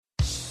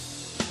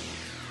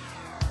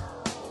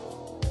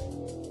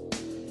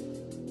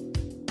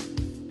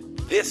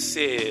This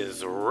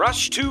is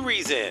Rush to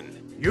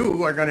Reason.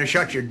 You are going to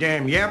shut your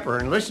damn yapper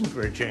and listen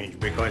for a change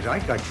because I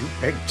got you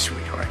pegged,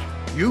 sweetheart.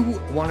 You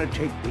want to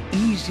take the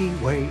easy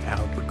way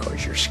out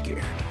because you're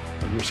scared.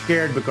 And you're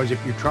scared because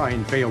if you try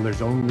and fail,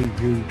 there's only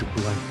you to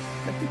blame.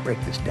 Let me break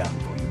this down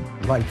for you.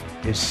 Life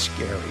is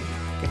scary.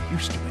 Get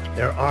used to it.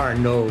 There are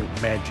no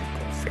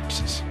magical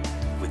fixes.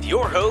 With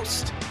your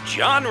host,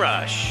 John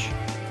Rush.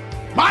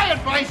 My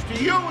advice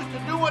to you is to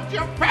do what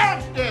your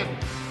parents did.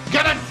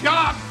 Get a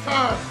job,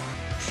 sir.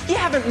 You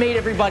haven't made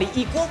everybody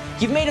equal.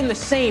 You've made them the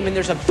same, and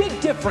there's a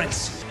big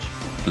difference.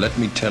 Let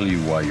me tell you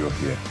why you're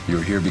here.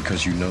 You're here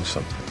because you know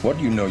something. What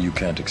you know you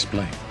can't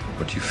explain,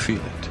 but you feel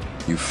it.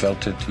 You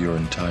felt it your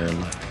entire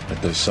life, that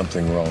there's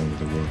something wrong with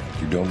the world.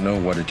 You don't know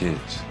what it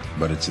is,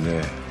 but it's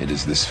there. It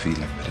is this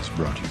feeling that has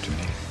brought you to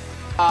me.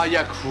 Are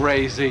you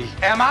crazy?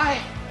 Am I?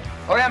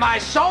 Or am I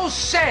so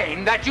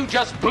sane that you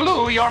just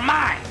blew your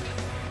mind?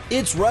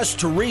 It's Rush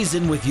to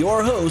Reason with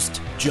your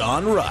host,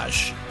 John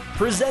Rush.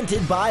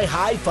 Presented by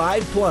High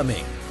Five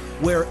Plumbing,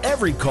 where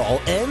every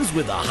call ends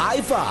with a high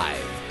five.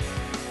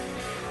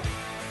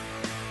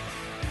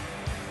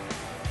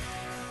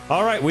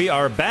 All right, we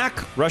are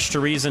back. Rush to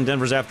Reason,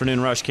 Denver's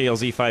Afternoon Rush,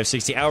 KLZ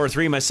 560, Hour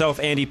 3. Myself,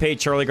 Andy Pate,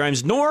 Charlie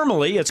Grimes.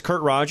 Normally, it's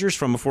Kurt Rogers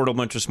from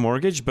Affordable Interest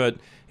Mortgage, but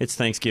it's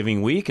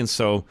Thanksgiving week, and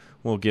so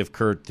we'll give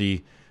Kurt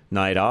the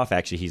night off.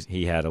 Actually,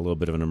 he had a little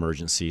bit of an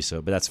emergency,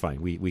 but that's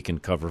fine. We can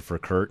cover for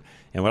Kurt.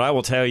 And what I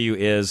will tell you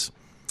is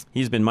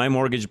he's been my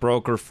mortgage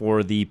broker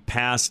for the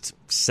past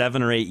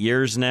 7 or 8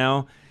 years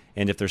now.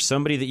 And if there's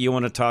somebody that you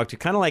want to talk to,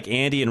 kind of like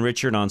Andy and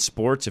Richard on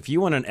sports, if you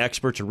want an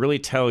expert to really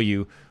tell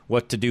you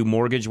what to do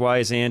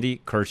mortgage-wise,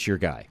 Andy, Kurt's your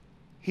guy.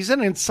 He's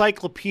an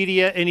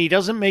encyclopedia, and he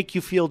doesn't make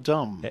you feel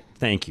dumb.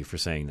 Thank you for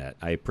saying that.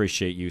 I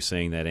appreciate you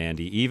saying that,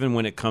 Andy. Even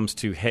when it comes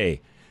to, hey,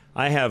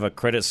 I have a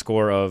credit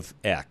score of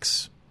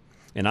X,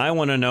 and I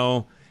want to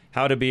know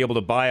how to be able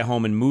to buy a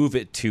home and move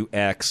it to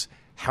X.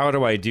 How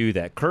do I do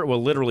that? Kurt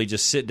will literally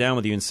just sit down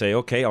with you and say,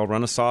 okay, I'll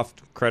run a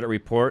soft credit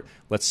report.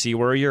 Let's see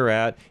where you're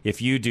at.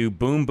 If you do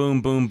boom, boom,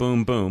 boom,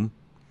 boom, boom,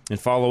 and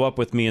follow up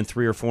with me in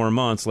 3 or 4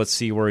 months, let's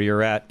see where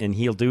you're at. And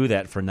he'll do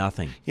that for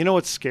nothing. You know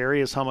what's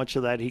scary is how much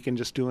of that he can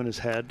just do in his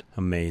head.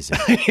 Amazing.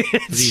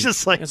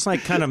 It's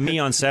like kind of me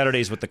on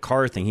Saturdays with the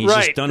car thing. He's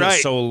just done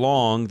it so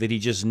long that he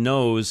just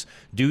knows,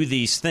 do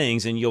these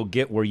things and you'll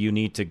get where you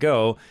need to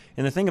go.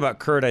 And the thing about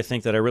Kurt, I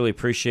think that I really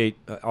appreciate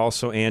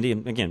also, Andy,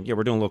 and again,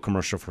 we're doing a little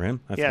commercial for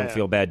him. I don't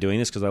feel bad doing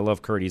this because I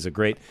love Kurt. He's a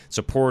great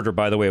supporter,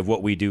 by the way, of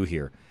what we do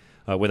here.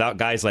 Without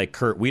guys like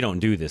Kurt, we don't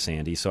do this,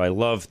 Andy. So I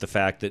love the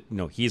fact that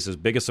he's as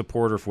big a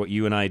supporter for what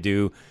you and I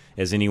do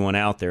as anyone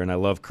out there, and I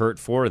love Kurt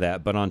for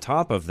that. But on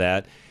top of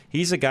that,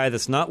 he's a guy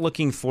that's not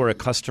looking for a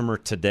customer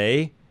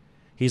today.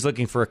 He's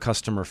looking for a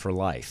customer for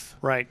life.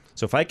 Right.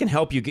 So if I can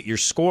help you get your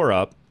score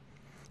up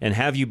and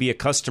have you be a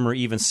customer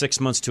even 6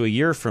 months to a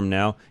year from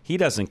now, he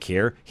doesn't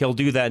care. He'll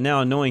do that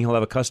now knowing he'll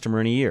have a customer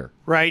in a year.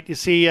 Right. You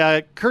see,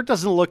 Kurt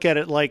doesn't look at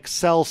it like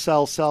sell,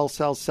 sell, sell,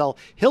 sell, sell.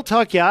 He'll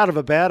talk you out of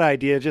a bad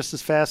idea just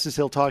as fast as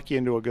he'll talk you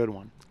into a good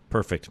one.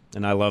 Perfect.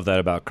 And I love that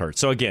about Kurt.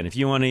 So again, if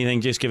you want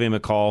anything, just give him a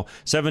call,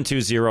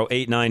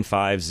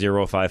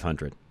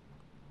 720-895-0500.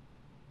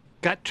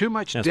 Got too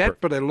much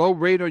debt but a low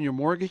rate on your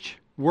mortgage?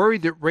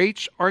 Worried that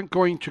rates aren't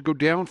going to go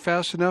down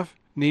fast enough?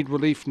 Need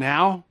relief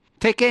now?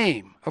 Take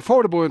AIM,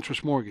 Affordable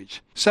Interest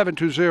Mortgage,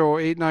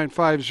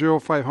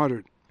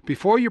 720-895-0500.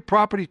 Before your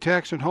property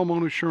tax and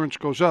homeowner insurance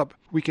goes up,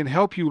 we can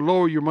help you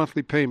lower your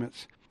monthly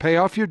payments, pay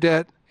off your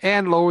debt,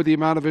 and lower the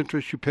amount of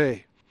interest you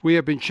pay. We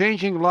have been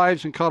changing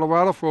lives in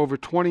Colorado for over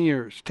 20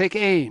 years. Take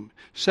AIM,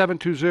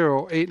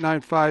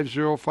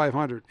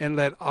 720-895-0500, and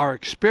let our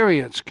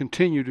experience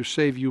continue to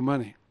save you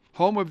money.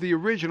 Home of the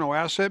original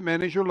Asset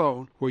Manager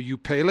loan, where you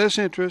pay less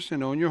interest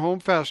and own your home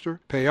faster,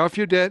 pay off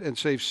your debt and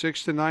save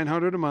 $600 to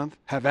 $900 a month,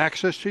 have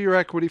access to your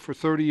equity for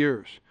 30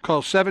 years.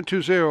 Call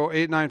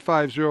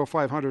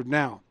 720-895-0500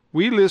 now.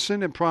 We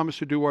listen and promise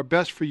to do our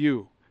best for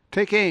you.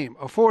 Take AIM,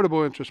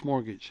 Affordable Interest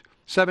Mortgage,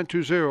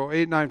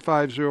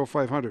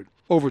 720-895-0500.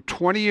 Over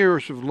 20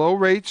 years of low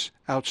rates,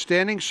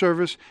 outstanding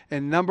service,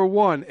 and number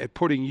one at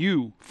putting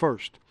you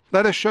first.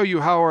 Let us show you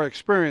how our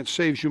experience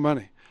saves you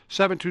money.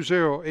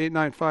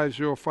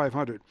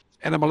 720-895-0500.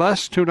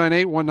 NMLS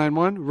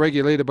 298191,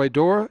 regulated by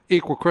DORA,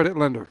 equal credit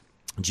lender.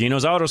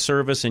 Gino's Auto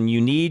Service, and you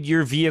need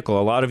your vehicle.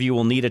 A lot of you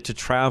will need it to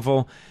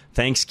travel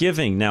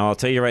Thanksgiving. Now, I'll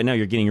tell you right now,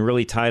 you're getting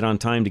really tight on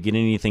time to get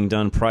anything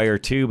done prior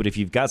to, but if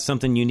you've got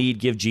something you need,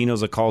 give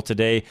Gino's a call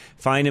today.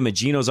 Find him at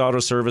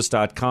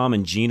ginosautoservice.com,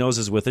 and Gino's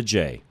is with a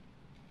J.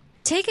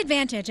 Take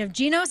advantage of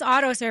Gino's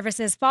Auto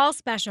Service's fall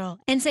special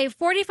and save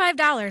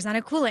 $45 on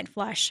a coolant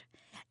flush.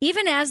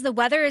 Even as the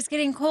weather is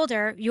getting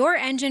colder, your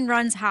engine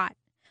runs hot.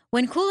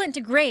 When coolant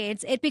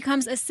degrades, it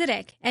becomes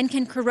acidic and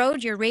can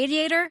corrode your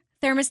radiator,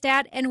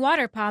 thermostat, and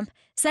water pump,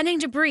 sending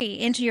debris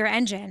into your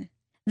engine.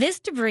 This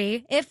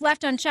debris, if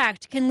left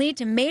unchecked, can lead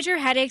to major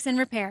headaches and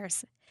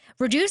repairs.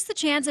 Reduce the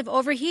chance of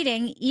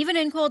overheating, even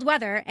in cold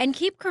weather, and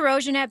keep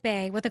corrosion at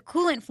bay with a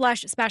coolant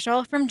flush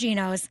special from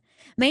Geno's.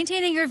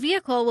 Maintaining your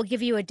vehicle will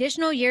give you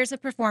additional years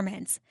of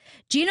performance.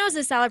 Geno's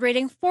is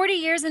celebrating 40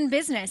 years in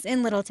business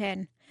in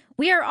Littleton.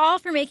 We are all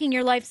for making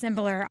your life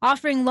simpler,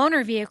 offering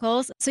loaner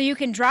vehicles so you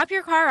can drop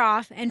your car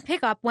off and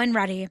pick up when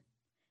ready.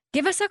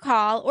 Give us a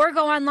call or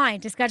go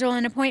online to schedule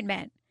an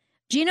appointment.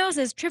 Geno's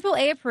is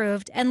AAA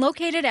approved and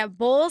located at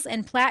Bowles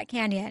and Platte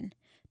Canyon.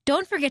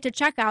 Don't forget to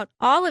check out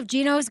all of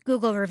Geno's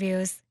Google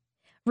reviews.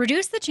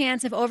 Reduce the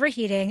chance of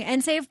overheating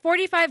and save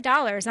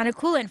 $45 on a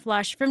coolant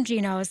flush from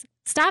Geno's.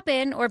 Stop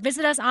in or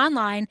visit us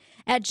online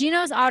at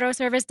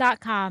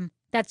genosautoservice.com.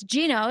 That's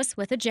Geno's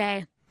with a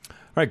J. All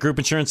right, group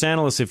insurance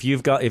analysts, if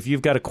you've got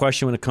a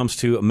question when it comes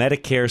to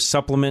Medicare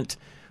supplement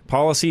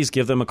policies,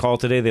 give them a call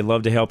today. They'd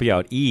love to help you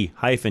out.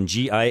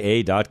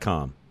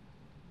 e-gia.com.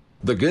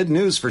 The good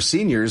news for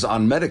seniors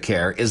on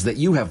Medicare is that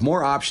you have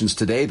more options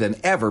today than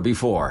ever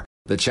before.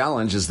 The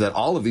challenge is that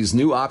all of these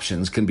new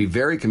options can be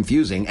very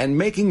confusing, and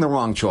making the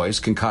wrong choice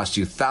can cost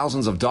you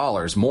thousands of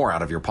dollars more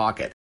out of your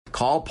pocket.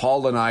 Call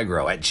Paul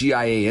Lenigro at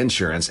GIA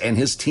Insurance, and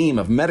his team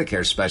of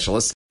Medicare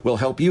specialists will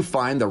help you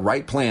find the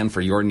right plan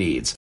for your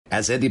needs.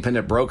 As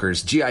independent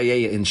brokers,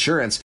 GIA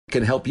Insurance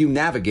can help you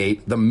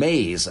navigate the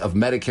maze of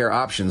Medicare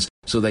options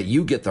so that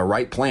you get the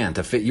right plan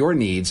to fit your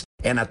needs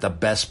and at the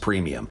best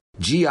premium.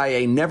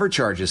 GIA never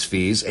charges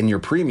fees, and your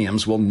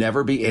premiums will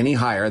never be any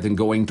higher than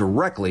going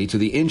directly to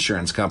the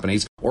insurance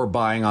companies or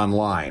buying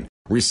online.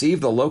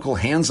 Receive the local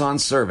hands-on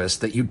service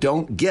that you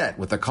don't get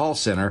with a call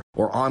center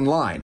or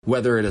online,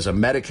 whether it is a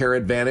Medicare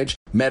Advantage,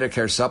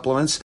 Medicare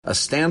supplements, a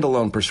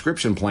standalone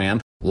prescription plan,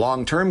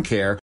 long-term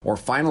care, or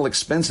final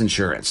expense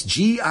insurance.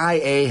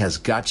 GIA has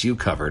got you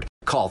covered.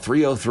 Call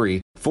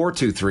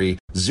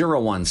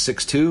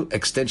 303-423-0162,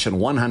 extension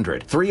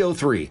 100,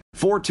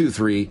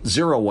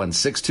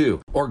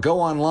 303-423-0162, or go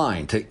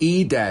online to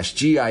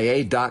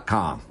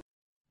e-gia.com.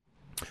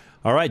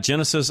 All right,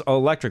 Genesis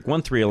Electric,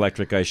 1-3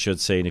 Electric, I should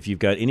say. And if you've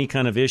got any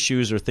kind of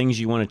issues or things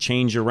you want to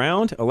change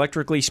around,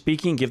 electrically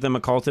speaking, give them a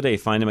call today.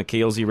 Find them at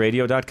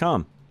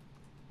klzradio.com.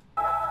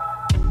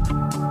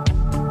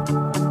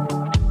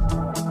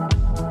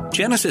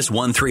 Genesis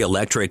 1-3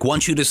 Electric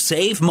wants you to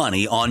save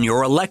money on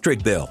your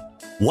electric bill.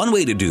 One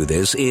way to do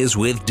this is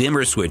with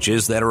dimmer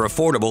switches that are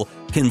affordable,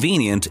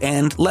 convenient,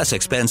 and less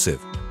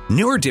expensive.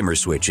 Newer dimmer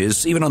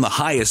switches, even on the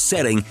highest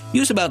setting,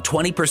 use about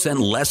 20%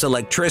 less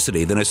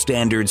electricity than a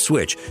standard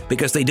switch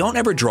because they don't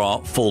ever draw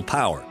full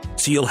power,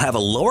 so you'll have a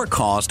lower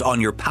cost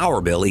on your power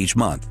bill each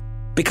month.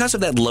 Because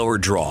of that lower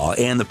draw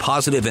and the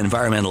positive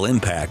environmental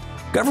impact,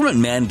 government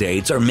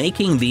mandates are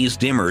making these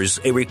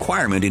dimmers a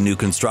requirement in new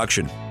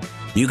construction.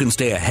 You can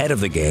stay ahead of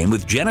the game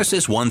with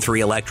Genesis 1-3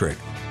 Electric.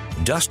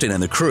 Dustin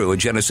and the crew at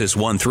Genesis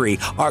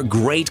 1-3 are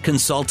great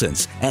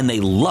consultants, and they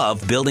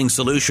love building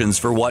solutions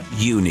for what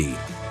you need.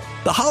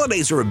 The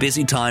holidays are a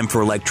busy time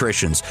for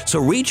electricians, so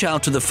reach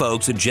out to the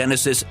folks at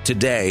Genesis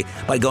today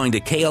by going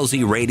to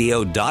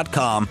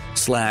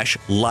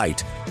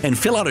klzradio.com/light and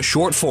fill out a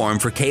short form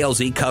for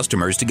KLZ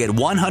customers to get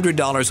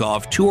 $100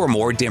 off 2 or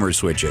more dimmer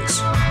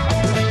switches.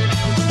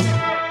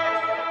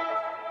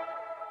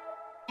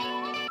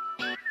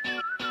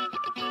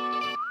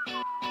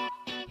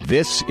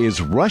 This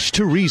is Rush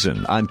to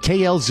Reason on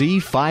KLZ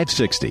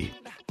 560.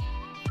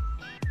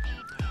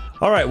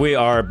 All right, we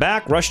are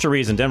back. Rush to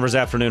Reason, Denver's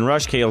Afternoon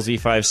Rush, KLZ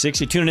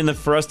 560. Tuning in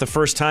for us the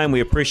first time, we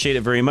appreciate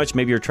it very much.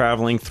 Maybe you're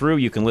traveling through.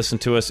 You can listen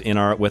to us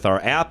with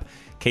our app.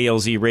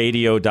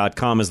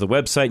 klzradio.com is the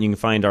website. You can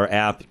find our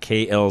app,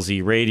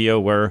 KLZ Radio,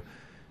 where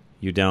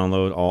you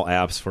download all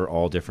apps for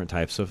all different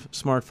types of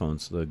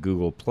smartphones. The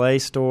Google Play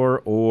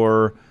Store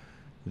or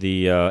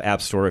the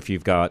App Store if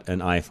you've got an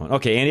iPhone.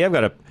 Okay, Andy, I've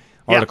got an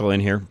article in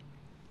here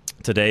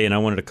today, and I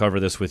wanted to cover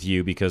this with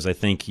you because I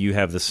think you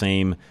have the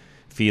same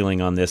feeling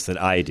on this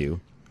that I do.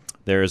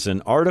 There's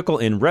an article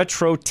in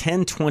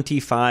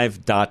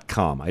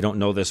retro1025.com. I don't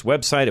know this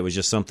website. It was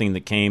just something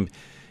that came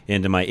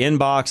into my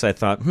inbox. I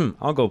thought,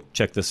 I'll go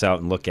check this out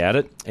and look at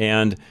it.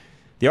 And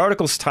the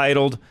article's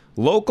titled,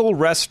 Local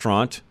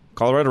Restaurant,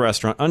 Colorado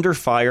Restaurant, Under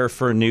Fire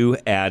for New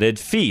Added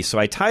Fee. So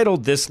I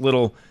titled this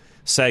little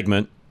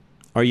segment,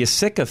 Are You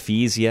Sick of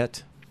Fees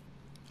Yet?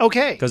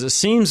 Okay. Because it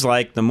seems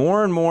like the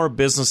more and more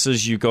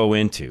businesses you go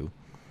into,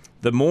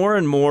 the more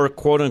and more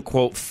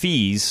quote-unquote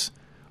fees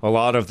a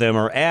lot of them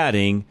are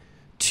adding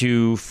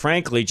to,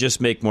 frankly,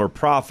 just make more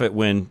profit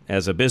when,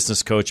 as a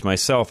business coach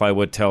myself, I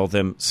would tell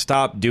them,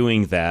 stop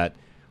doing that.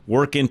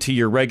 Work into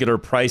your regular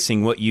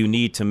pricing what you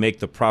need to make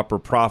the proper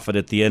profit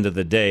at the end of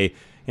the day,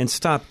 and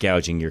stop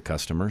gouging your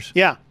customers.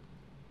 Yeah.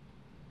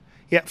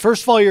 Yeah,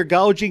 first of all, you're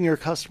gouging your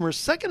customers.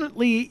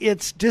 Secondly,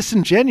 it's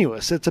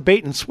disingenuous. It's a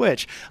bait and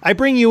switch. I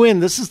bring you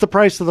in. This is the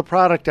price of the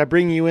product. I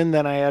bring you in,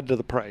 then I add to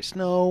the price.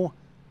 No.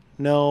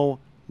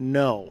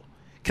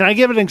 Can I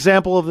give an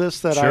example of this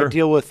that I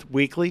deal with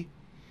weekly?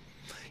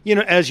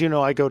 As you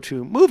know, I go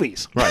to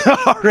movies.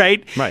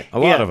 Right. Right. A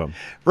lot of them.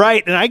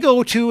 Right. And I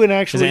go to and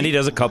actually... Because Andy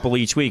does a couple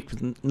each week.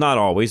 Not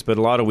always, but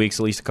a lot of weeks,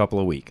 at least a couple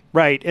a week.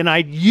 Right. And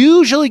I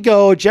generally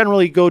go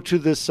to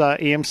this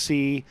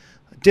AMC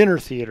dinner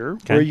theater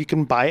where you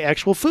can buy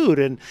actual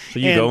food. So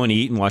you go and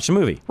eat and watch a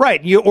movie.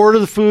 Right. You order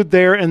the food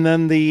there, and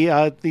then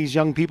these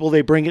young people,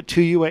 they bring it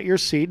to you at your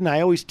seat, and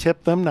I always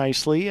tip them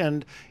nicely,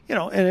 and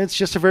and it's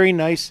just a very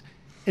nice,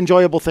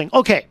 enjoyable thing.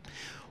 Okay.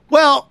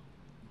 Well,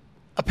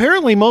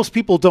 apparently most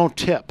people don't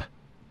tip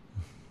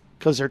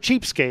because they're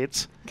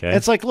cheapskates. Okay.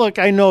 It's like, look,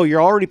 I know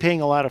you're already paying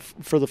a lot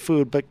for the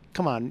food, but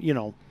come on,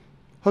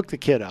 hook the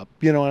kid up.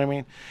 You know what I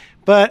mean?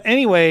 But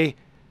anyway,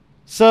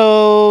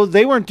 so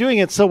they weren't doing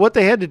it. So what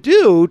they had to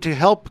do to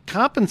help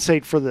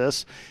compensate for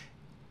this,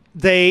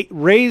 they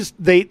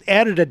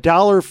added a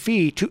 $1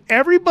 fee to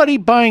everybody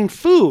buying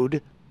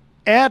food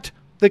at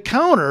the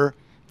counter.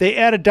 They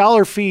add a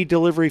 $1 fee,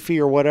 delivery fee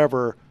or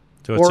whatever,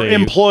 So or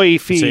employee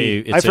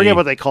fee. I forget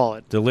what they call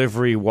it.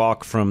 Delivery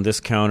walk from this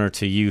counter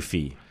to you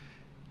fee.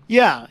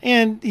 Yeah,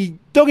 and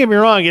don't get me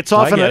wrong, it's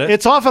often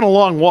a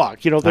long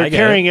walk. They're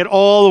carrying it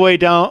all the way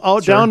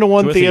down, down to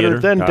one theater,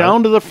 then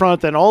down to the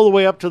front, then all the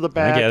way up to the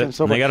back, and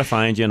so forth. They got to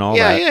find you and all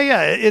that.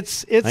 Yeah.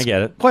 It's I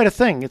get it. Quite a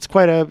thing. It's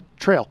quite a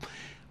trail.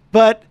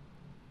 But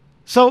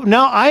so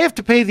now I have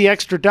to pay the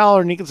extra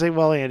 $1, and you can say,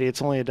 "Well, Andy,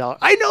 it's only $1."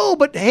 I know,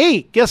 but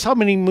hey, guess how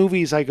many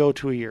movies I go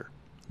to a year?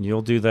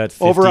 You'll do that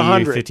over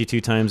 100,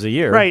 52 times a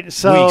year, right?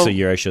 So weeks a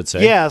year, I should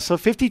say. Yeah, so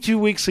 52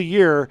 weeks a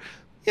year.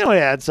 It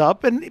adds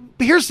up. And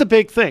here's the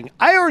big thing.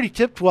 I already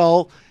tipped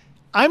well.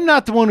 I'm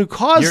not the one who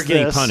caused this. You're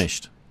getting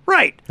punished.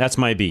 Right. That's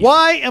my beef.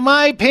 Why am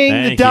I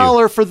paying the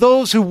 $1 for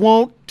those who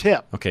won't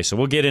tip? Okay, so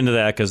we'll get into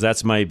that because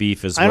that's my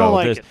beef as well. I don't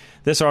like it.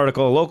 This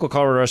article, a local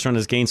Colorado restaurant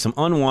has gained some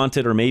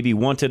unwanted or maybe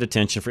wanted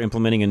attention for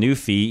implementing a new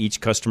fee each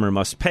customer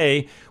must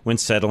pay when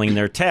settling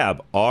their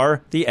tab.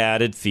 Are the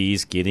added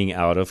fees getting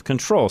out of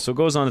control? So it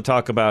goes on to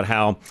talk about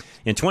how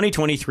in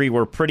 2023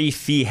 we're pretty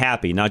fee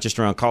happy, not just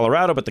around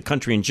Colorado, but the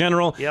country in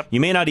general. Yep. You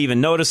may not even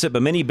notice it,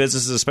 but many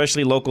businesses,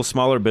 especially local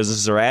smaller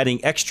businesses, are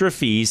adding extra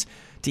fees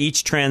to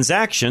each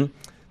transaction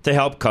to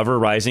help cover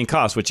rising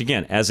costs, which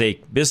again, as a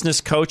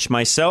business coach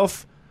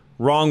myself,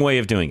 wrong way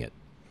of doing it.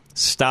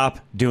 Stop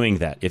doing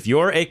that. If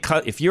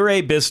you're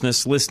a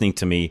business listening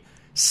to me,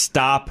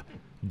 stop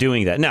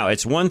doing that. Now,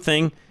 it's one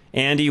thing,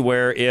 Andy,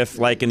 where if,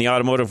 like in the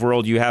automotive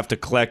world, you have to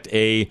collect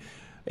a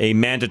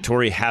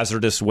mandatory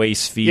hazardous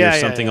waste fee or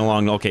something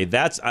along. Okay,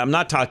 I'm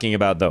not talking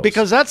about those.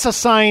 Because that's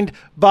assigned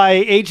by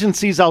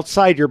agencies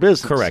outside your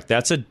business. Correct.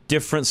 That's a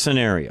different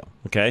scenario,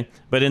 okay?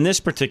 But in this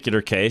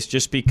particular case,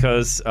 just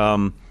because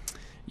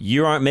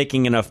you aren't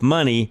making enough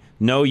money,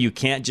 no, you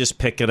can't just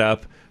pick it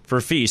up for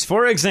fees.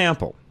 For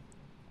example,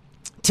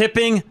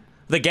 tipping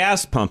the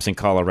gas pumps in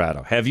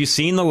Colorado. Have you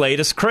seen the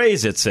latest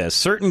craze? It says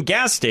certain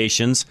gas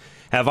stations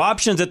have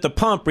options at the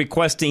pump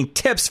requesting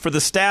tips for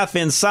the staff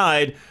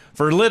inside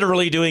for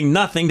literally doing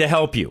nothing to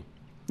help you.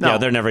 No. Yeah,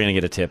 they're never going to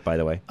get a tip, by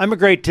the way. I'm a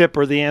great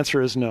tipper. The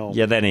answer is no.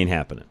 Yeah, that ain't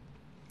happening.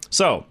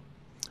 So,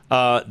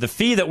 the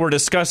fee that we're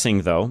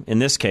discussing, though, in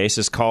this case,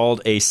 is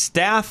called a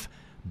staff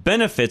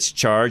benefits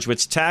charge,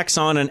 which tacks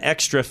on an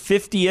extra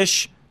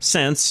 50-ish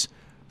cents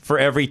for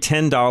every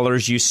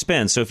 $10 you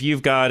spend. So if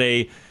you've got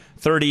a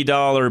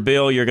 $30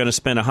 bill, you're going to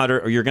spend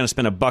 $100, or you're going to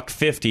spend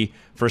 $1.50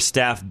 for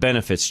staff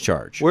benefits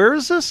charge. Where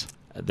is this?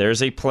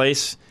 There's a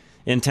place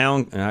in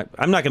town.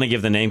 I'm not going to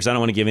give the name because I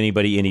don't want to give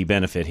anybody any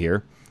benefit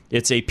here.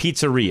 It's a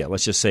pizzeria.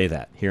 Let's just say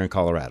that here in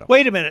Colorado.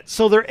 Wait a minute.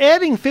 So they're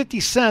adding 50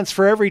 cents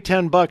for every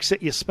 $10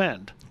 that you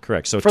spend.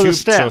 Correct. So for the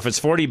staff. So if it's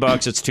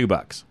 $40, it's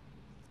 $2.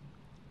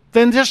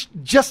 Then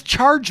just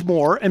charge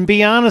more and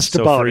be honest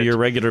about it. So for your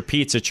regular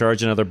pizza,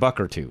 charge another $1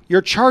 or $2.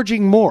 You're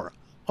charging more.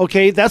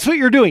 Okay, that's what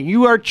you're doing.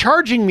 You are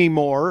charging me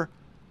more.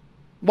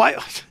 Why?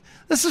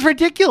 This is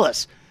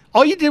ridiculous.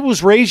 All you did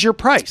was raise your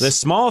price. The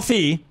small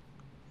fee,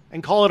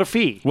 and call it a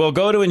fee, will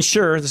go to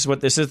ensure.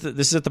 This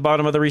is at the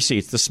bottom of the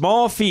receipts. The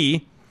small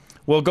fee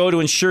will go to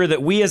ensure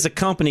that we as a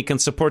company can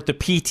support the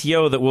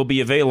PTO that will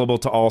be available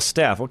to all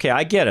staff. Okay,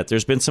 I get it.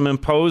 There's been some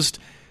imposed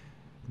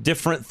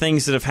different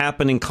things that have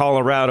happened in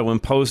Colorado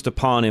imposed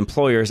upon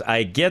employers.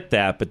 I get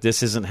that, but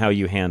this isn't how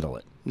you handle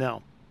it.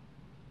 No.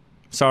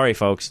 Sorry,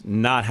 folks,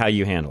 not how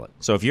you handle it.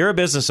 So if you're a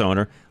business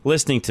owner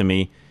listening to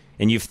me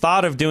and you've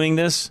thought of doing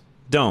this,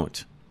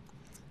 don't.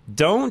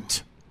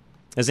 Don't,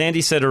 as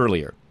Andy said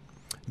earlier,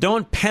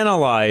 don't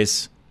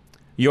penalize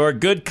your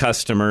good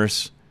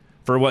customers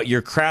for what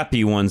your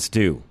crappy ones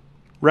do.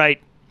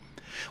 Right.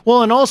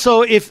 Well, and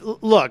also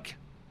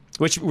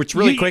Which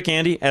really quick,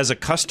 Andy, as a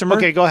customer.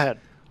 Okay, go ahead.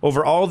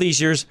 Over all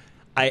these years,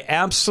 I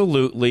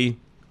absolutely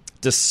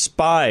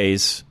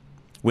despise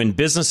when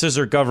businesses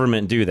or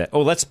government do that.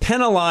 Oh, let's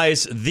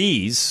penalize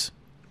these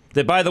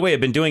that, by the way, have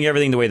been doing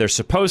everything the way they're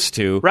supposed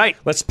to. Right.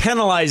 Let's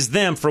penalize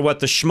them for what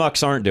the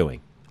schmucks aren't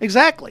doing.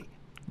 Exactly.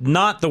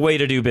 Not the way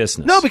to do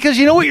business. No, because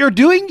you know what you're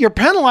doing? You're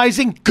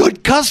penalizing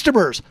good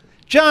customers.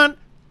 John,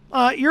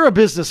 you're a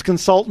business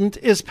consultant.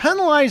 Is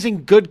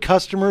penalizing good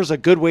customers a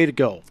good way to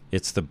go?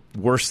 It's the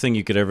worst thing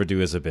you could ever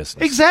do as a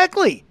business.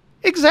 Exactly.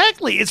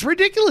 It's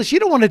ridiculous. You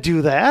don't want to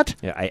do that.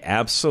 Yeah, I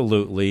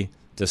absolutely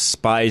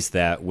despise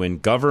that when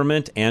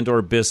government and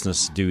or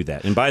business do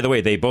that. And by the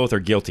way, they both are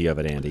guilty of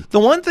it, Andy.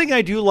 The one thing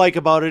I do like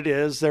about it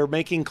is they're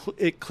making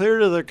it clear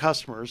to their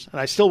customers,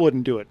 and I still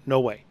wouldn't do it, no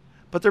way.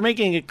 but they're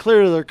making it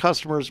clear to their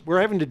customers,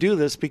 we're having to do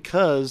this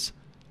because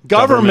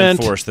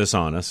government forced this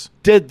on us.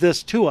 Did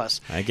this to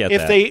us. I get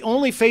if that. they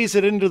only phase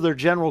it into their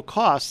general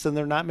costs, then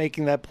they're not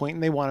making that point,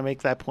 and they want to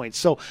make that point.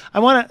 So I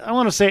want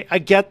to say I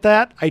get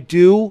that. I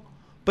do.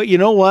 But you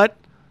know what?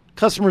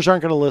 Customers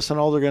aren't going to listen.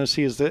 All they're going to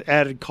see is the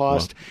added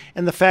cost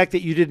and the fact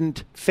that you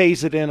didn't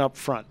phase it in up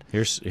front.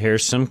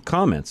 Here's some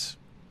comments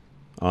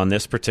on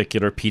this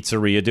particular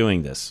pizzeria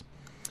doing this.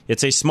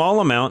 It's a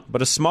small amount,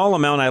 but a small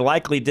amount I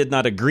likely did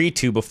not agree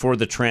to before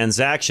the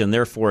transaction.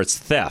 Therefore, it's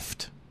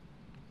theft.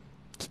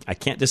 I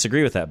can't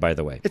disagree with that, by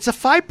the way. It's a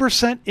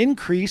 5%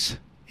 increase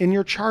in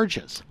your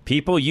charges.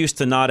 People used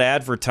to not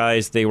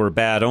advertise they were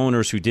bad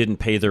owners who didn't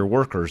pay their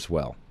workers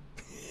well.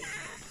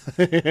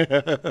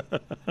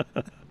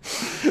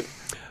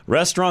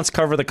 Restaurants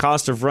cover the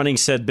cost of running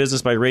said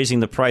business by raising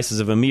the prices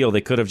of a meal.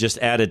 They could have just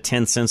added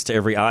 10 cents to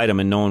every item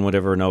and no one would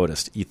ever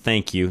noticed.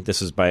 Thank you.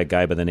 This is by a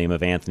guy by the name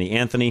of Anthony.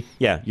 Anthony,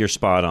 yeah, you're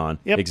spot on.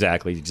 Yep.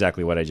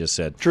 Exactly what I just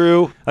said.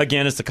 True.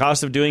 Again, it's the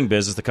cost of doing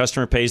business. The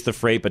customer pays the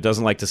freight but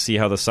doesn't like to see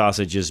how the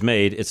sausage is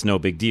made. It's no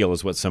big deal,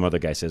 is what some other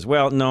guy says.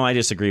 Well, no, I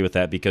disagree with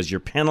that because you're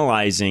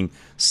penalizing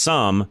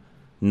some,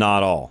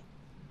 not all.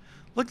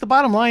 Look, the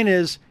bottom line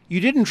is you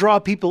didn't draw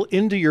people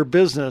into your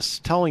business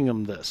telling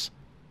them this.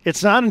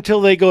 It's not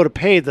until they go to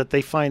pay that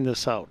they find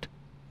this out.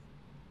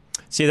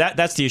 See,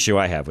 that's the issue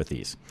I have with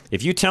these.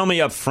 If you tell me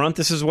up front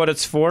this is what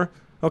it's for,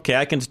 okay,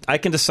 I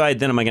can decide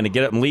then am I going to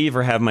get up and leave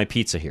or have my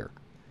pizza here.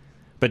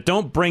 But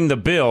don't bring the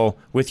bill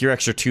with your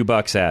extra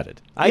 $2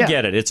 added. I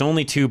get it. It's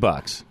only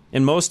 $2.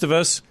 And most of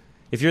us,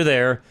 if you're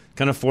there,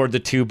 can afford the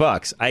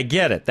 $2. I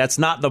get it. That's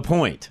not the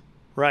point.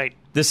 Right.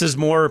 This is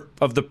more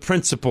of the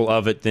principle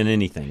of it than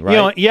anything,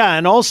 right?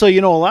 And also,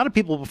 a lot of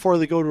people, before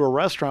they go to a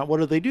restaurant,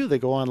 what do? They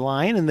go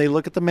online and they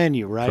look at the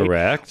menu, right?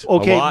 Correct.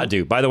 Okay. A lot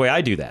do. By the way,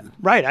 I do that.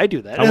 Right, I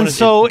do that.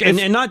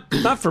 And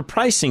not for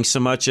pricing so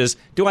much as,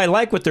 do I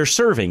like what they're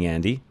serving,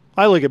 Andy?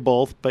 I look at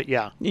both, but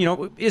yeah.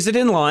 Is it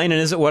in line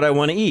and is it what I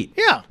want to eat?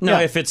 Yeah.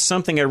 Now, if it's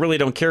something I really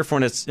don't care for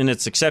and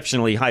it's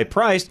exceptionally high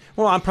priced,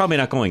 well, I'm probably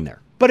not going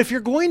there. But if you're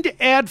going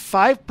to add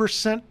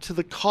 5% to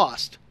the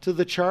cost, to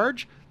the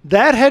charge,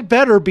 that had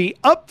better be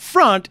up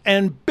front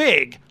and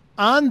big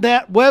on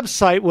that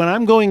website when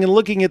I'm going and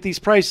looking at these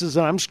prices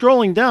and I'm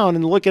scrolling down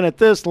and looking at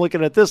this,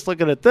 looking at this,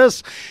 looking at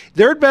this.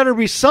 There'd better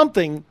be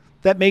something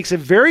that makes it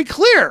very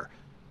clear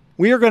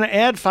we are going to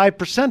add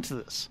 5% to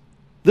this.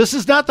 This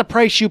is not the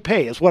price you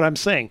pay, is what I'm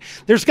saying.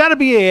 There's got to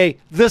be a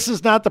this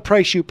is not the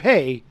price you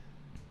pay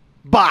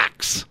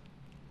box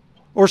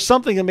or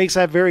something that makes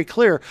that very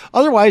clear.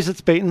 Otherwise,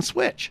 it's bait and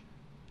switch.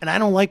 And I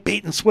don't like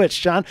bait and switch,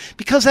 John,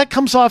 because that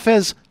comes off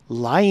as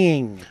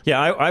lying.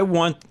 Yeah, I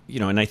want,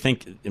 and I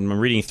think, and I'm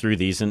reading through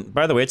these, and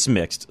by the way, it's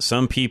mixed.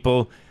 Some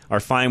people are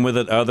fine with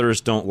it,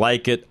 others don't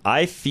like it.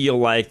 I feel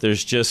like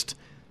there's just,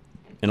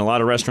 and a lot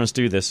of restaurants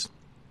do this,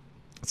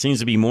 it seems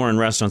to be more in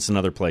restaurants than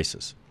other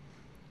places.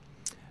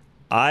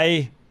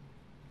 I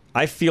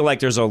feel like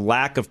there's a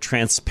lack of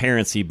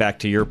transparency, back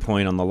to your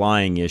point on the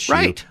lying issue.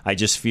 Right. I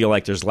just feel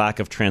like there's lack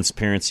of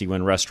transparency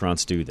when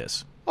restaurants do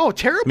this. Oh,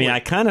 terribly. I mean, I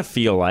kind of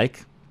feel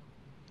like,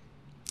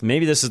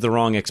 maybe this is the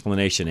wrong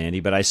explanation, Andy,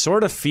 but I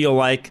sort of feel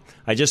like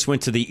I just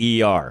went to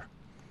the ER.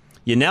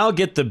 You now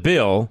get the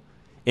bill,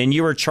 and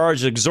you are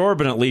charged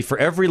exorbitantly for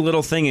every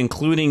little thing,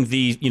 including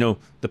the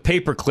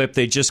paper clip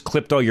they just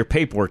clipped all your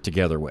paperwork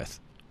together with.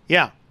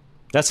 Yeah.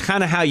 That's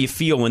kind of how you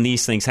feel when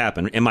these things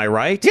happen. Am I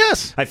right?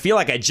 Yes. I feel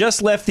like I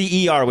just left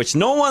the ER, which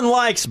no one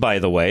likes, by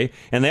the way,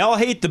 and they all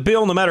hate the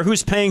bill no matter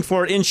who's paying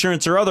for it,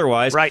 insurance or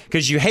otherwise, right?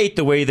 Because you hate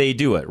the way they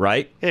do it,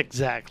 right?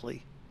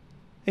 Exactly.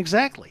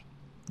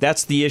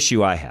 That's the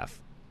issue I have.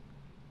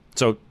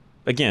 So,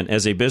 again,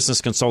 as a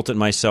business consultant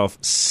myself,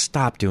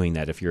 stop doing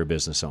that if you're a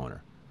business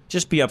owner.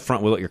 Just be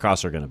upfront with what your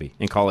costs are going to be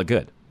and call it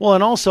good. Well,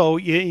 and also,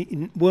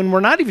 when we're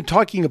not even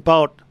talking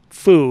about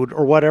food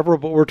or whatever,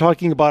 but we're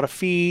talking about a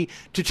fee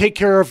to take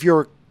care of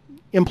your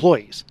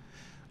employees.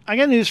 I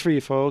got news for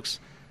you, folks.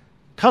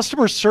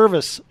 Customer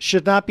service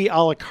should not be a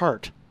la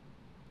carte.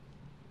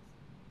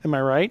 Am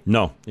I right?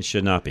 No, it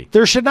should not be.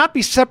 There should not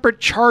be separate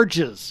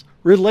charges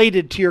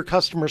related to your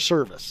customer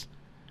service.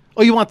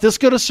 Oh, you want this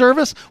good of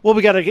service? Well,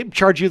 we got to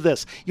charge you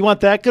this. You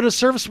want that good of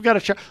service? We got to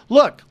charge.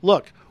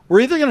 Look,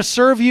 we're either going to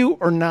serve you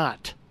or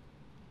not.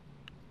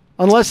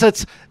 Unless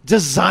it's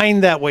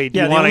designed that way. Do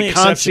you want a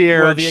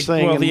concierge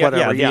thing and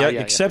whatever? The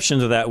exception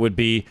to that would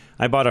be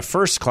I bought a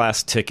first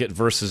class ticket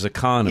versus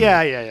economy.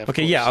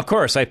 Yeah. Of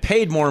course. I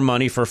paid more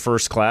money for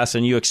first class,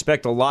 and you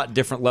expect a lot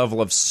different level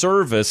of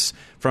service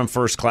from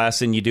first class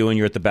than you do when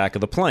you're at the back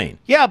of the plane.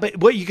 Yeah, but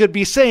what you could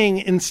be saying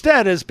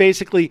instead is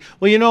basically,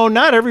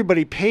 not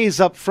everybody pays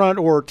up front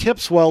or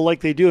tips well like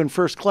they do in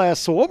first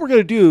class. So what we're going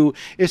to do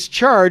is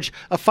charge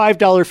a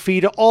 $5 fee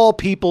to all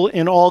people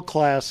in all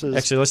classes.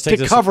 Actually, let's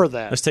take cover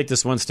that. Let's take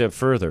this one step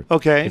further.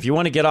 Okay. If you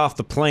want to get off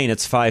the plane,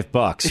 it's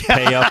 $5.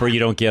 Pay up or you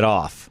don't get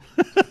off.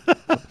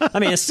 I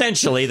mean,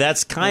 essentially,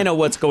 that's kind of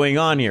what's going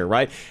on here,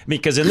 right?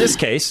 Because in this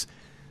case,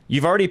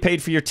 you've already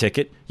paid for your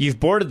ticket. You've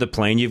boarded the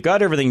plane. You've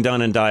got everything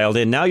done and dialed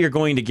in. Now you're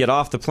going to get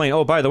off the plane.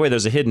 Oh, by the way,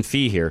 there's a hidden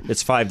fee here.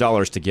 It's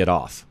 $5 to get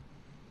off.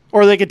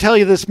 Or they could tell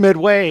you this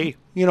midway,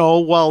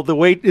 while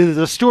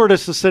the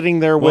stewardess is sitting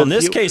there Well, in with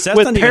this case, that's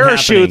with not even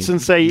parachutes happening.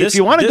 and say, This- if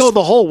you want to this- go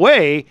the whole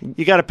way,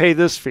 you got to pay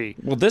this fee.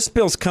 Well, this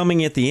bill's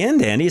coming at the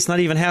end, Andy. It's not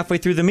even halfway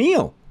through the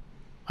meal.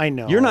 I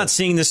know. You're not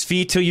seeing this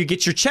fee till you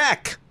get your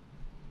check.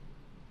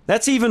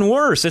 That's even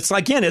worse. It's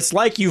like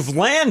you've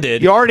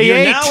landed. You already You're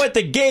ate. now at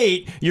the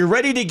gate. You're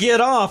ready to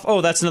get off.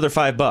 Oh, that's another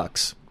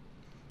 $5.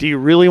 Do you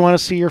really want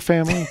to see your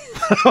family?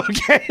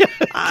 Okay.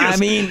 I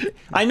mean,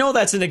 I know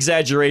that's an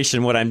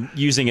exaggeration, what I'm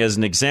using as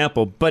an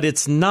example, but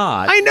it's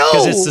not. I know.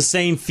 Because it's the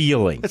same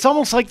feeling. It's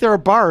almost like there are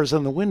bars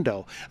in the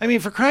window. I mean,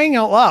 for crying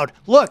out loud,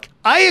 look,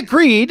 I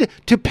agreed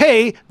to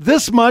pay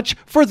this much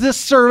for this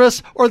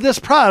service or this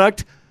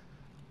product.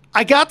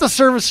 I got the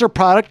service or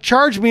product,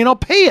 charge me and I'll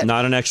pay it.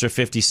 Not an extra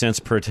 50 cents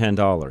per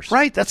 $10.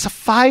 Right, that's a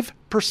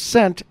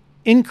 5%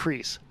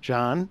 increase,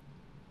 John.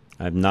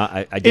 I didn't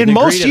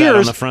agree to that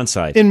on the front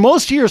side. In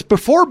most years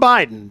before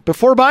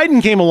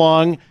Biden came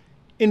along,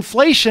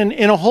 inflation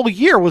in a whole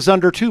year was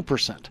under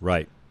 2%.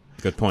 Right.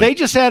 Good point. They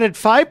just added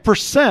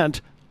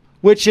 5%,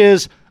 which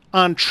is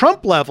on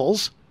Trump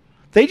levels.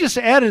 They just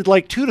added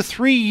like 2 to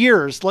 3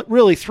 years,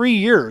 really 3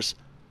 years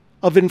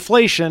of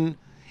inflation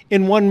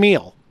in one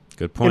meal.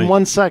 Good point. In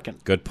 1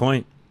 second. Good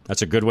point.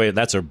 That's a good way.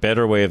 That's a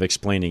better way of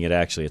explaining it,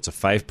 actually. It's a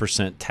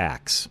 5%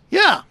 tax.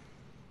 Yeah.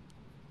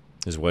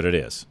 Is what it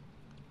is.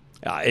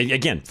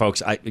 Again,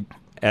 folks,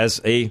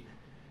 as a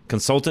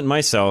consultant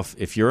myself,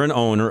 if you're an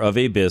owner of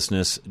a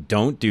business,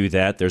 don't do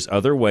that. There's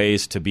other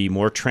ways to be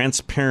more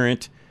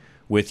transparent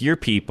with your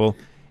people.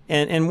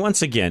 And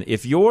once again,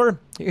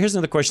 here's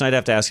another question I'd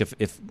have to ask.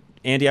 If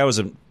Andy, I was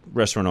a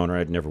restaurant owner,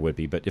 I never would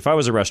be, but if I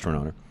was a restaurant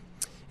owner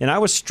and I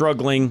was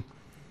struggling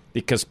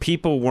because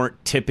people weren't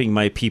tipping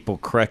my people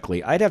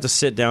correctly, I'd have to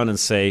sit down and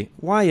say,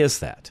 why is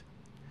that?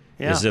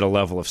 Yeah. Is it a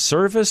level of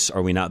service?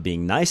 Are we not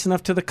being nice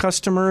enough to the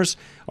customers?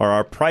 Are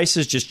our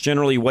prices just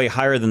generally way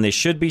higher than they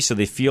should be so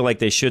they feel like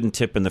they shouldn't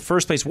tip in the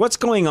first place? What's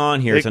going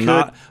on here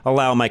not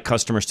allow my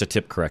customers to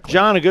tip correctly?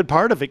 John, a good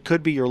part of it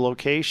could be your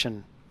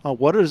location.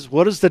 What is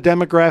the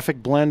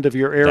demographic blend of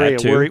your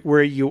area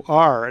where you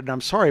are? And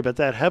I'm sorry, but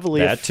that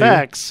heavily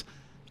affects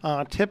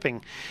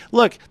tipping.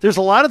 Look, there's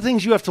a lot of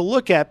things you have to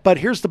look at, but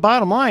here's the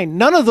bottom line.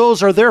 None of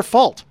those are their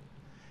fault.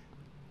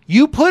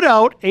 You put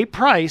out a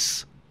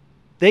price.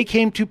 They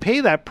came to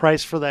pay that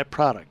price for that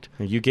product.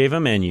 You gave a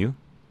menu.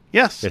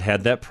 Yes. It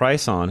had that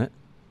price on it.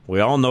 We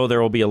all know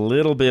there will be a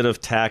little bit of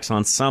tax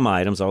on some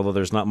items, although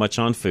there's not much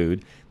on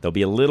food. There'll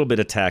be a little bit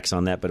of tax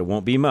on that, but it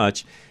won't be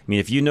much. I mean,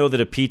 if you know that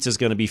a pizza is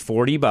going to be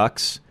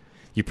 $40,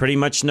 you pretty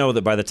much know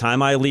that by the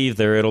time I leave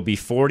there, it'll be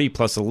 $40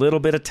 plus a little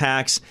bit of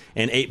tax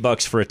and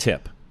 $8 for a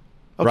tip.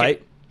 Okay. Right?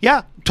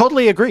 Yeah,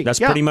 totally agree. That's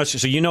pretty much.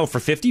 So you know for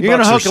 $50 You're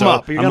gonna or hook so, them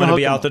up. I'm going to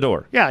be out the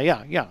door. Yeah,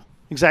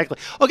 exactly.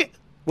 Okay.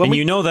 And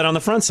you know that on the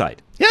front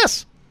side.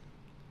 Yes.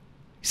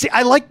 See,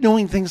 I like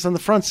knowing things on the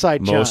front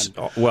side, John.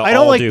 Well, I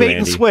don't like do, bait and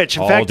Andy. switch.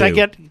 In All fact,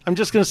 do. I'm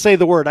just going to say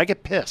the word. I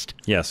get pissed.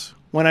 Yes.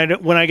 When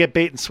I get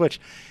bait and switch.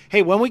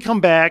 Hey, when we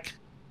come back,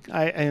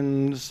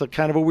 and it's a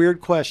kind of a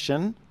weird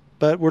question,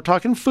 but we're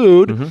talking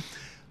food.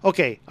 Mm-hmm.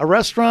 Okay, a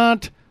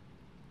restaurant,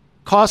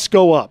 costs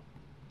go up.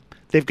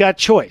 They've got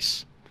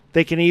choice.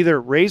 They can either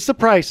raise the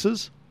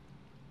prices,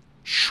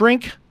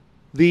 shrink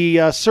the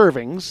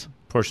servings,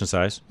 portion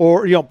size,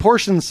 or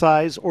portion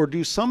size, or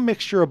do some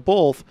mixture of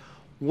both.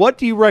 What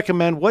do you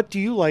recommend? What do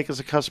you like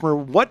as a customer?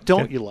 What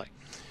don't you like?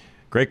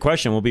 Great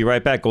question. We'll be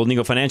right back. Golden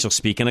Eagle Financial,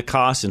 speaking of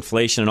costs,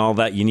 inflation, and all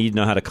that, you need to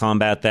know how to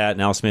combat that,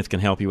 and Al Smith can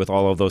help you with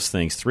all of those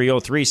things.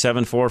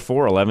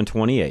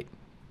 303-744-1128.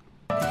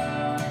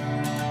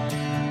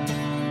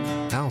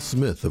 Al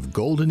Smith of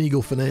Golden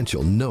Eagle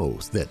Financial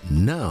knows that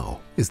now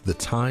is the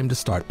time to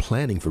start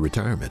planning for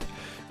retirement.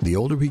 The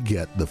older we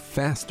get, the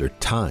faster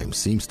time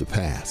seems to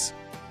pass.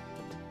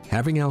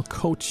 Having Al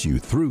coach you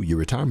through your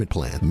retirement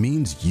plan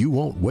means you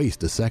won't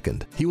waste a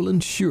second. He will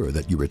ensure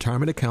that your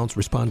retirement accounts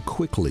respond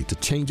quickly to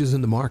changes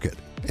in the market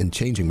and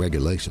changing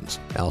regulations.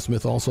 Al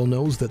Smith also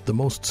knows that the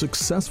most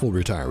successful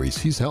retirees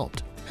he's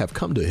helped have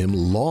come to him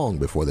long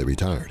before they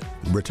retired.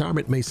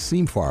 Retirement may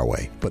seem far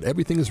away, but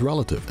everything is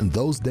relative, and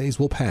those days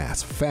will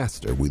pass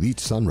faster with each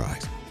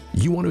sunrise.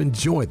 You want to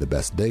enjoy the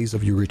best days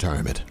of your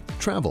retirement.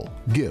 Travel,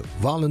 give,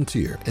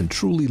 volunteer, and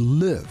truly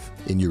live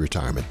in your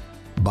retirement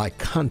by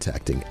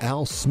contacting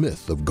Al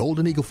Smith of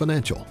Golden Eagle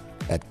Financial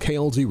at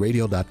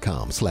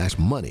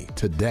klzradio.com/money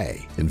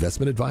today.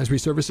 Investment advisory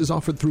services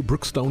offered through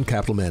Brookstone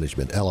Capital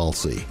Management,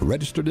 LLC.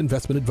 Registered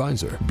investment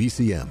advisor.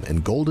 BCM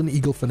and Golden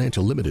Eagle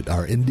Financial Limited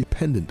are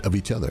independent of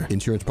each other.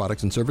 Insurance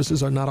products and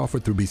services are not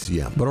offered through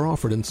BCM, but are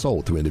offered and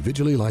sold through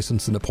individually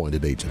licensed and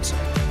appointed agents. All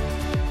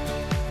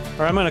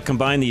right, I'm going to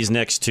combine these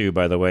next two,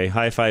 by the way,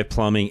 High Five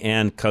Plumbing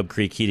and Cub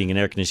Creek Heating and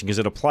Air Conditioning, because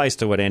it applies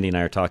to what Andy and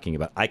I are talking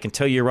about. I can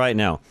tell you right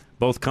now,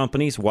 both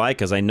companies, why?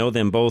 Because I know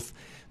them both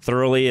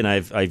thoroughly and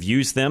I've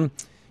used them.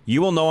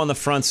 You will know on the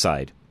front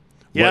side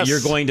what you're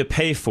going to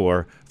pay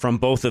for from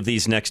both of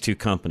these next two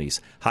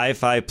companies, High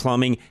Five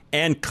Plumbing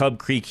and Cub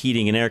Creek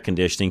Heating and Air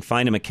Conditioning.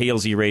 Find them at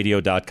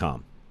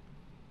klzradio.com.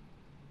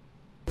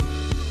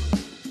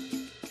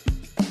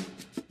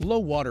 Low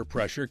water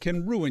pressure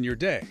can ruin your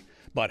day,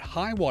 but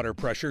high water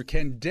pressure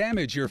can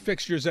damage your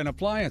fixtures and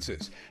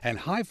appliances, and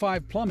High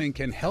Five Plumbing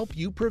can help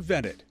you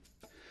prevent it.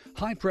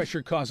 High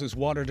pressure causes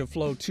water to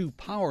flow too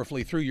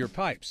powerfully through your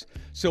pipes,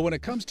 so when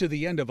it comes to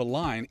the end of a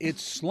line, it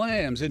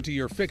slams into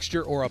your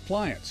fixture or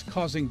appliance,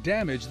 causing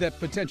damage that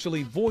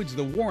potentially voids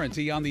the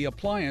warranty on the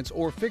appliance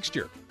or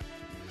fixture.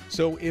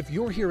 So if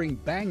you're hearing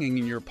banging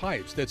in your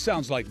pipes that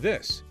sounds like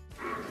this,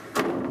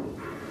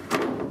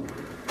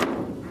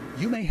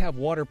 you may have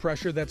water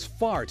pressure that's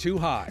far too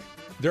high.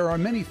 There are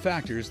many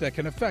factors that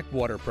can affect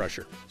water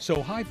pressure,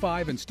 so High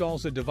Five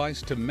installs a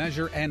device to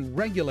measure and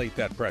regulate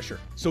that pressure,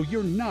 so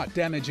you're not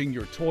damaging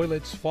your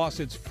toilets,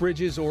 faucets,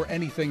 fridges, or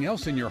anything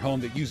else in your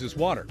home that uses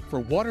water. For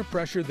water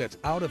pressure that's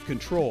out of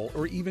control,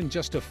 or even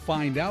just to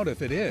find out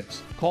if it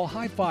is, call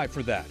High Five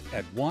for that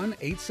at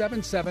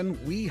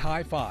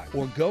 1-877-WE-HIGH-FIVE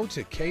or go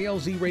to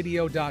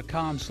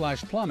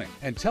klzradio.com/plumbing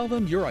and tell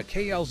them you're a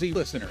KLZ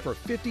listener for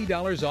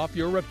 $50 off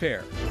your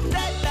repair.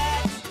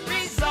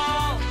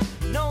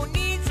 No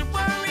need to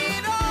worry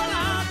at all.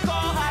 I'll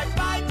call High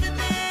Five for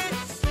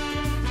this.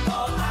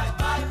 Call High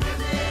Five for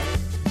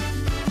this.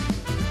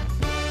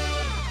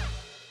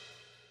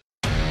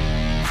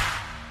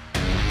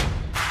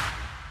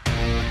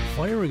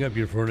 Firing up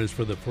your furnace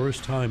for the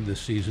first time this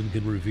season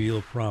can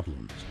reveal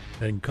problems,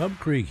 and Cub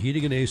Creek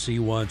Heating and AC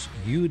wants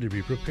you to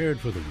be prepared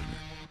for the winter.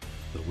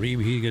 The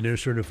Ream Heating and Air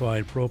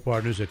Certified Pro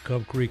Partners at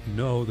Cub Creek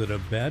know that a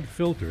bad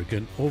filter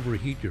can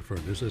overheat your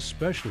furnace,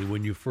 especially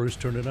when you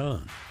first turn it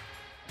on.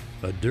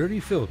 A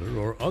dirty filter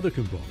or other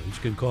components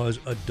can cause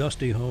a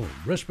dusty home,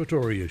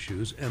 respiratory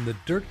issues, and the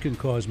dirt can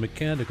cause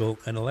mechanical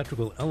and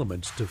electrical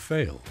elements to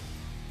fail.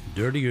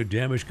 Dirty or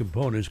damaged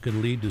components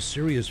can lead to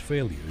serious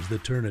failures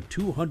that turn a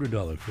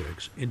 $200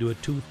 fix into a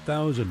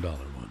 $2,000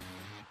 one.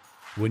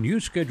 When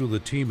you schedule the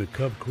team at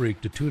Cub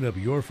Creek to tune up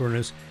your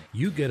furnace,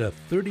 you get a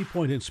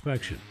 30-point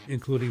inspection,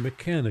 including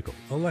mechanical,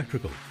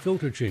 electrical,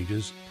 filter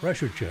changes,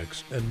 pressure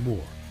checks, and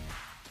more.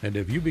 And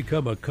if you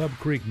become a Cub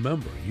Creek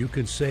member, you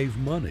can save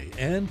money,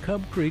 and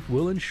Cub Creek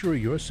will ensure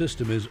your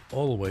system is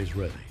always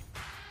ready.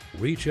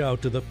 Reach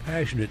out to the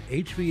passionate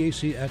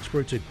HVAC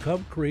experts at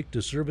Cub Creek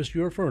to service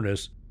your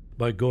furnace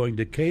by going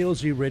to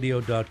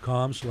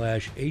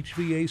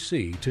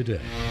klzradio.com/HVAC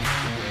today.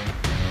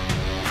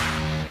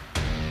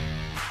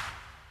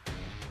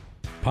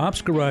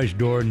 Pop's Garage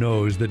Door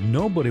knows that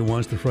nobody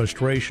wants the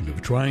frustration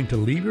of trying to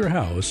leave your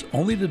house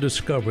only to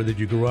discover that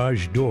your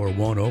garage door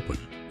won't open.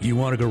 You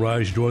want a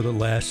garage door that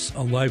lasts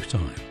a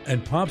lifetime,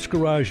 and Pop's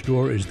Garage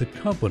Door is the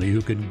company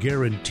who can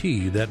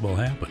guarantee that will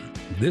happen.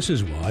 This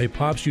is why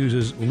Pop's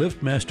uses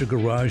LiftMaster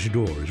Garage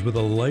Doors with a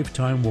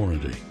lifetime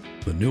warranty.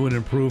 The new and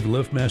improved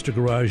LiftMaster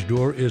Garage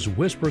Door is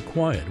whisper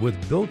quiet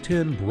with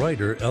built-in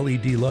brighter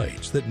LED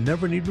lights that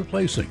never need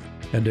replacing,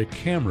 and a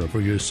camera for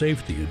your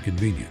safety and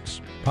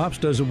convenience. Pops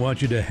doesn't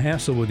want you to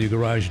hassle with your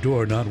garage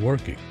door not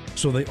working,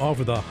 so they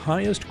offer the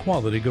highest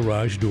quality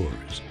garage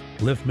doors.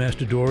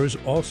 LiftMaster doors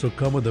also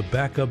come with a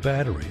backup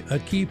battery, a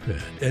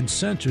keypad, and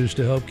sensors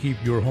to help keep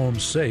your home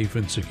safe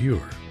and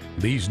secure.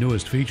 These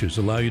newest features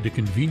allow you to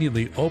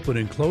conveniently open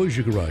and close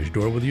your garage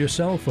door with your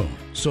cell phone,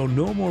 so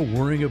no more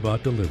worrying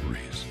about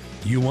deliveries.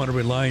 You want to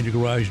rely on your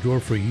garage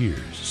door for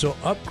years, so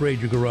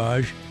upgrade your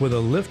garage with a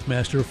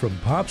LiftMaster from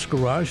Pop's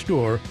Garage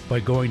Door by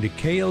going to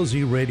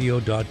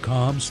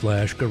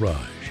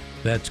klzradio.com/garage.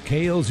 That's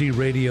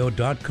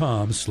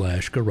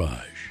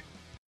klzradio.com/garage.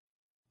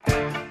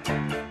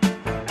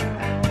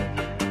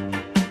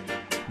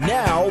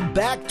 Now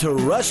back to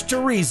Rush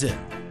to Reason,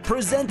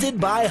 presented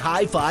by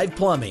High Five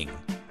Plumbing,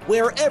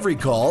 where every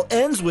call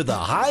ends with a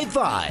high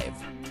five.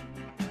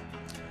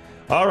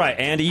 All right,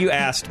 Andy, you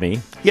asked me.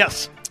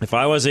 Yes. If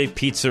I was a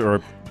pizza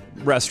or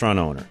restaurant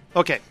owner.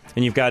 Okay.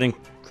 And you've got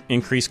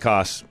increased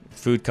costs.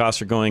 Food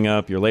costs are going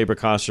up. Your labor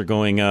costs are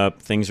going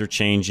up. Things are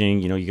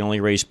changing. You know, you can only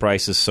raise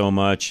prices so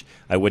much.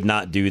 I would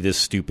not do this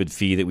stupid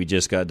fee that we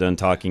just got done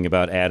talking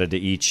about added to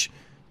each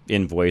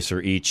invoice or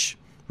each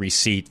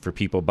receipt for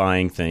people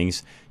buying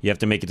things. You have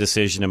to make a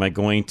decision. Am I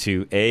going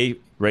to, A,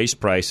 raise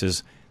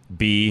prices,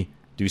 B,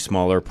 do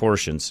smaller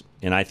portions?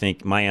 And I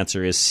think my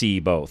answer is C,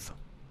 both.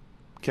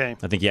 Okay.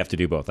 I think you have to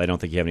do both. I don't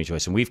think you have any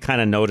choice. And we've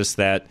kind of noticed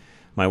that,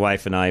 my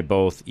wife and I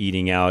both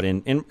eating out.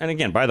 And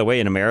again, by the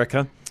way, in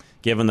America,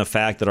 given the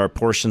fact that our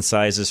portion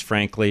sizes,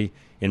 frankly,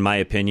 in my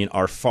opinion,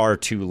 are far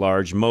too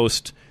large.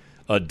 Most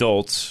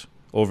adults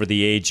over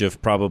the age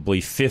of probably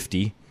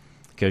 50,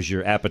 because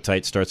your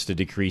appetite starts to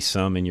decrease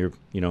some and your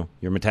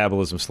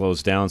metabolism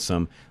slows down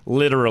some.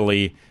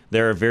 Literally,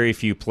 there are very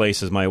few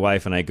places my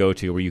wife and I go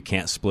to where you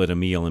can't split a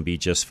meal and be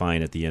just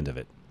fine at the end of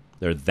it.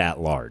 They're that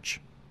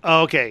large.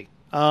 Okay.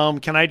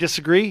 Can I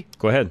disagree?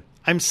 Go ahead.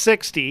 I'm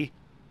 60,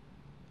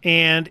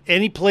 and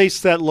any place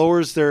that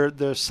lowers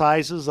the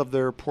sizes of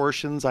their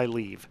portions, I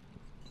leave.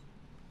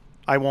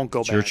 I won't go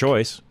back. It's your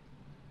choice.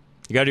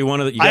 You got to do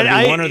one or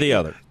the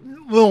other.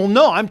 Well,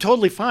 no, I'm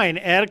totally fine.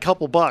 Add a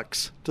couple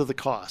bucks to the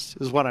cost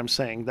is what I'm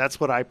saying. That's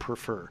what I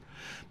prefer,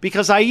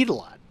 because I eat a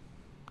lot.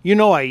 You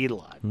know, I eat a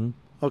lot. Mm-hmm.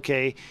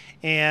 Okay,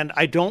 and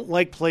I don't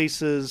like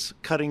places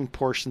cutting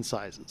portion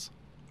sizes.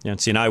 Yeah,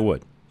 see, and I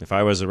would. If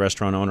I was a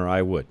restaurant owner,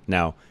 I would.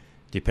 Now,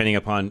 depending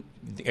upon,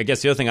 I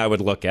guess the other thing I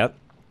would look at,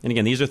 and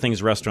again, these are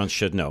things restaurants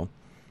should know.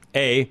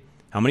 A,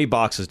 how many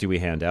boxes do we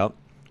hand out?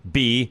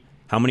 B,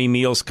 how many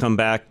meals come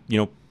back,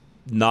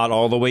 not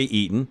all the way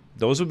eaten?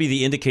 Those would be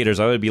the indicators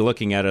I would be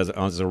looking at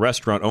as a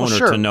restaurant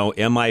owner to know,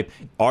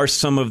 are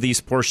some of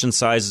these portion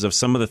sizes of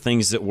some of the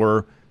things that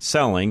we're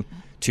selling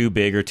too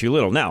big or too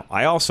little? Now,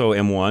 I also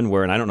am one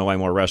where, and I don't know why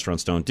more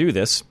restaurants don't do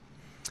this,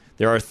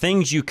 there are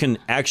things you can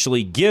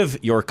actually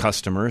give your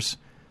customers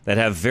that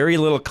have very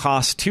little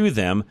cost to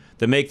them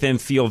that make them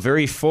feel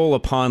very full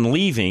upon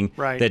leaving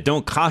that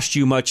don't cost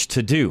you much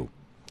to do.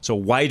 So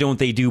why don't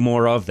they do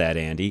more of that,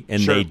 Andy?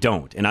 And they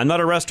don't. And I'm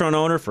not a restaurant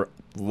owner for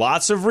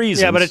lots of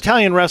reasons. Yeah, but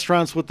Italian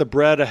restaurants with the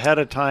bread ahead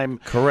of time.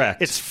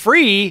 Correct. It's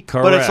free,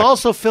 but it's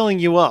also filling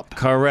you up.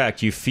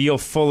 Correct. You feel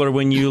fuller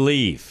when you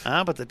leave.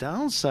 But the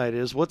downside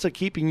is, what's it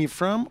keeping you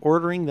from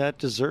ordering that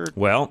dessert?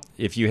 Well,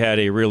 if you had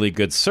a really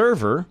good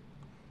server,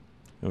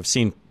 I've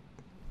seen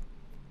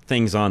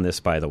things on this,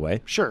 by the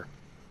way. Sure.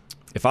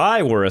 If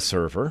I were a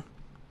server,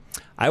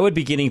 I would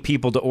be getting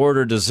people to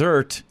order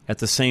dessert at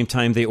the same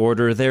time they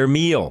order their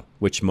meal,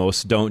 which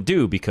most don't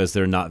do because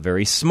they're not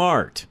very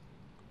smart.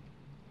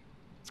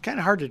 It's kind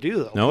of hard to do,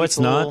 though. No, it's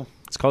not.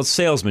 It's called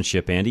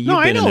salesmanship, Andy. No,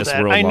 You've been in this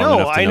world long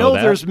enough to know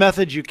that. There's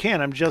methods you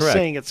can. I'm just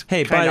saying it's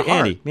kind of hard.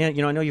 Andy, man,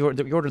 I know you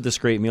ordered this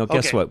great meal.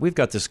 Guess what? We've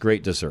got this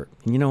great dessert.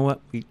 And you know what?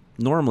 We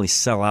normally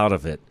sell out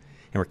of it.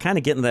 And we're kind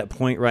of getting to that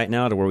point right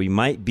now to where we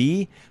might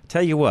be.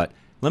 Tell you what,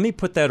 let me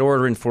put that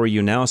order in for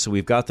you now so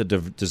we've got the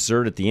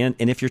dessert at the end.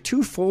 And if you're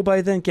too full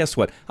by then, guess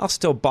what? I'll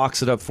still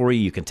box it up for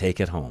you. You can take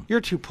it home. You're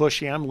too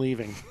pushy. I'm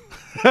leaving.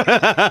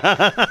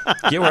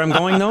 Get where I'm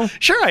going, though?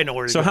 Sure, I know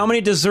where you're going. So how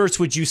many desserts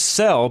would you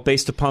sell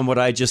based upon what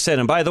I just said?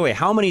 And by the way,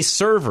 how many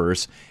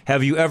servers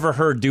have you ever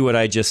heard do what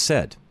I just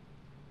said?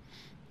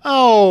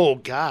 Oh,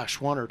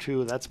 gosh, one or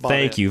two. That's about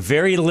Thank you.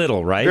 Very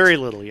little, right? Very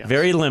little, yes.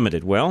 Very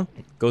limited. Well,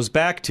 goes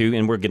back to,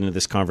 and we're getting into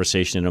this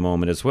conversation in a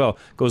moment as well,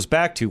 goes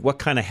back to what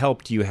kind of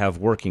help do you have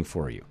working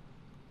for you?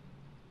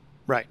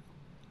 Right.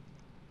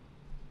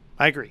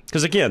 I agree.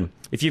 Because, again,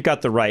 if you've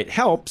got the right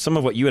help, some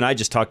of what you and I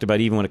just talked about,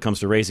 even when it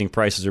comes to raising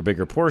prices or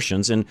bigger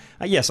portions, and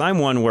yes, I'm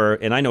one where,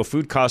 and I know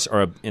food costs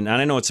are, and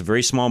I know it's a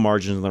very small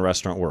margin in the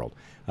restaurant world.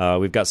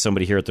 We've got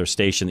somebody here at their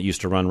station that used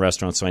to run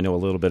restaurants, so I know a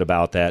little bit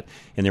about that.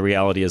 And the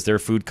reality is their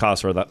food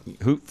costs are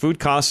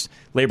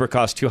labor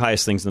costs, two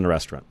highest things in the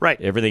restaurant.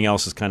 Right. Everything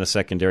else is kind of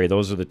secondary.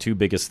 Those are the two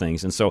biggest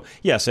things. And so,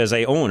 yes, as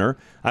a owner,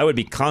 I would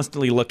be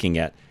constantly looking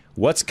at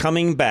what's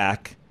coming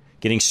back,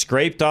 getting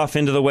scraped off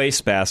into the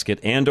wastebasket,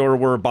 and or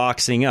we're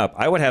boxing up.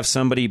 I would have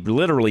somebody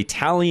literally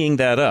tallying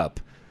that up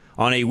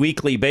on a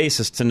weekly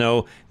basis to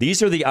know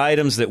these are the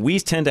items that we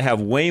tend to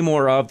have way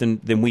more of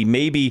than we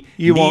maybe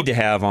need to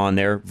have on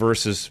there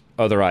versus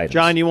other items.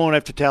 John, you won't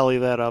have to tally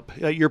that up.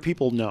 Your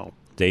people know.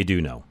 They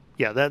do know.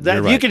 Yeah, that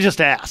right. You can just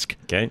ask.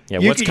 Okay. Yeah.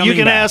 What's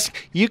coming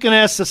back? You can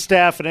ask the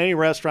staff at any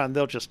restaurant;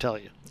 they'll just tell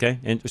you. Okay.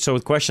 And so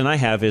the question I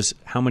have is,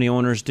 how many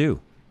owners do?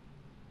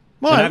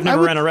 Well, and I've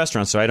never ran a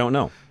restaurant, so I don't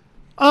know.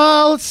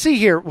 Let's see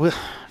here.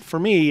 For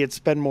me, it's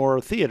been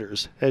more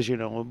theaters, as you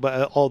know.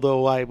 But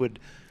although I would,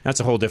 that's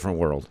a whole different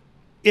world.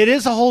 It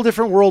is a whole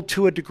different world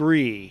to a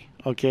degree.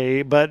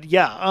 Okay, but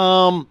yeah,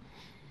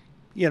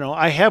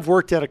 I have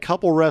worked at a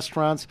couple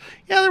restaurants.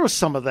 Yeah, there was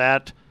some of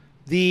that.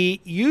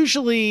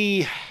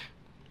 Usually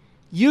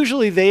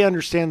they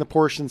understand the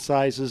portion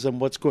sizes and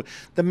what's going.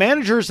 The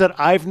managers that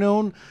I've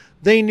known,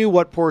 they knew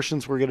what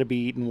portions were going to be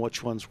eaten,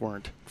 which ones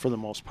weren't, for the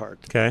most part.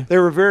 Okay. They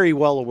were very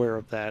well aware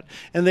of that,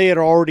 and they had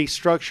already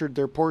structured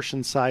their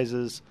portion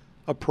sizes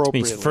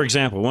appropriately. For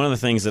example, one of the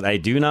things that I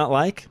do not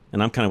like,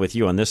 and I'm kind of with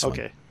you on this one.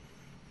 Okay.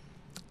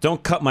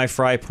 Don't cut my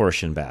fry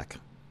portion back,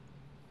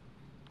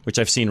 which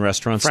I've seen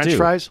restaurants do. French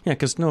fries? Yeah,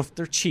 because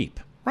they're cheap.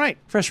 Right.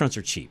 Restaurants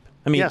are cheap.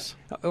 I mean, yes.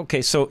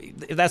 Okay, so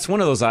that's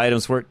one of those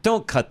items where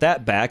don't cut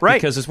that back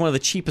because it's one of the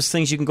cheapest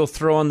things you can go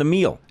throw on the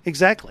meal.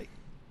 Exactly.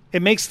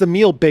 It makes the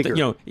meal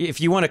bigger. If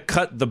you want to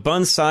cut the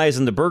bun size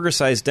and the burger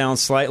size down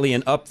slightly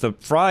and up the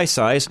fry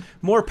size,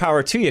 more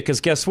power to you because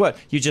guess what?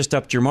 You just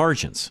upped your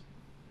margins.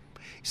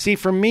 See,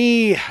 for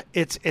me,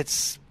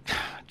 it's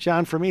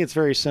John, for me, it's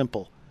very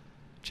simple.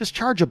 Just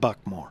charge $1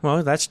 more.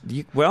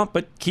 Well,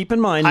 but keep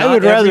in mind, I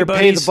would rather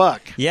pay the $1.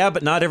 Yeah,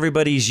 but not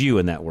everybody's you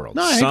in that world.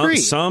 No, I agree.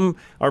 Some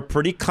are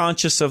pretty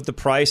conscious of the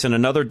price, and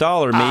another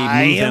dollar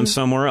may move them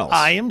somewhere else.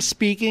 I am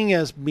speaking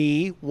as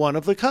me, one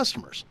of the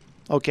customers.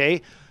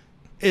 Okay,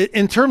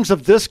 in terms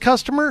of this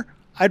customer,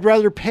 I'd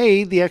rather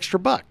pay the extra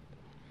 $1.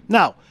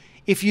 Now,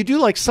 if you do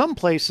like some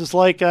places,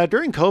 like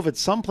during COVID,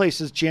 some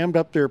places jammed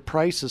up their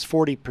prices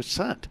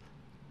 40%.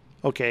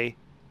 Okay,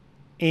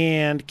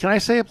 and can I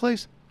say a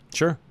place?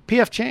 Sure.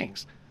 P.F.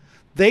 Chang's.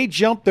 They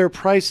jumped their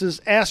prices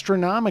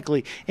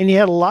astronomically, and you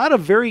had a lot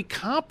of very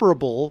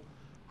comparable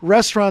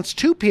restaurants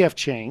to P.F.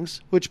 Chang's,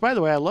 which, by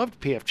the way, I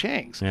loved P.F.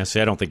 Chang's. Yeah, see,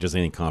 I don't think there's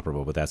anything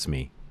comparable, but that's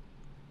me.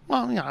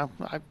 Well,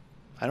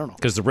 I don't know.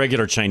 Because the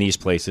regular Chinese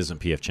place isn't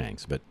P.F.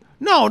 Chang's, but...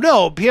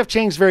 No, P.F.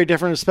 Chang's very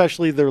different,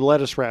 especially their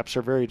lettuce wraps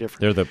are very different.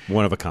 They're the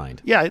one of a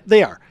kind. Yeah,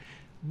 they are.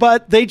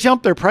 But they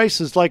jumped their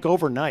prices like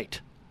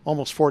overnight.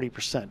 almost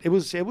 40%.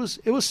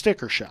 It was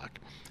sticker shock.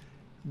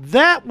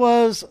 That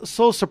was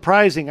so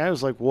surprising. I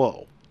was like,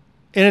 whoa.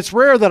 And it's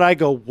rare that I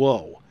go,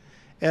 whoa,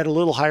 at a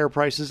little higher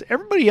prices.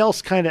 Everybody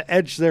else kind of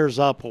edged theirs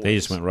up. They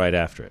just went right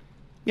after it.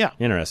 Yeah.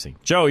 Interesting.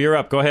 Joe, you're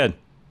up. Go ahead.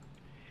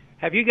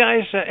 Have you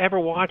guys ever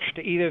watched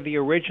either the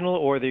original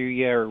or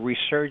the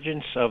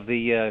resurgence of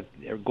the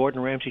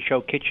Gordon Ramsay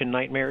show, Kitchen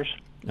Nightmares?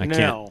 I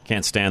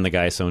can't stand the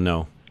guy, so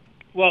no.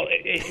 Well,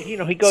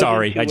 he goes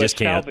Sorry, into, I just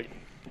can't.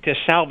 To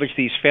salvage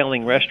these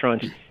failing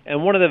restaurants.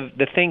 And one of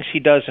the things he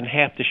does in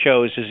half the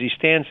shows is he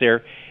stands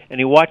there and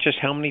he watches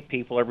how many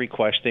people are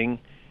requesting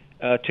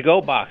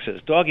to-go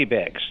boxes, doggy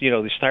bags,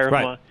 the styrofoam.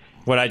 Right.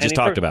 What I just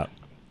talked about.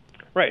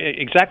 Right,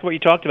 exactly what you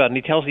talked about. And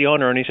he tells the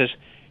owner, and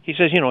he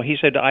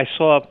said, I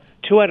saw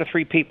 2 out of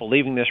 3 people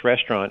leaving this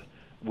restaurant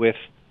with,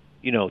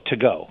 to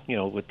go,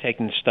 with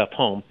taking stuff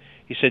home.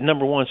 He said,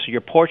 number one, so your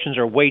portions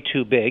are way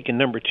too big, and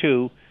number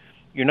two,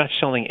 you're not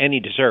selling any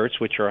desserts,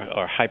 which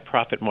are high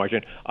profit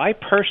margin. I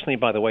personally,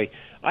 by the way,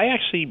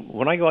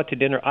 when I go out to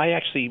dinner, I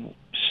actually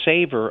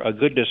savor a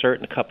good dessert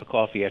and a cup of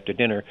coffee after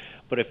dinner.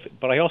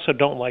 But I also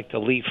don't like to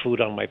leave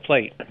food on my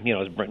plate.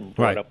 As Brenton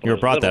brought up. We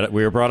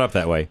were brought up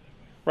that way.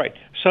 Right.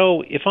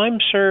 So if I'm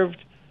served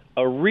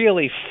a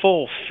really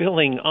full,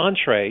 filling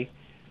entree,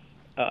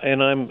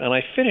 and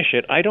I finish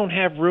it, I don't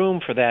have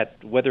room for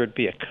that, whether it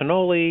be a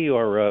cannoli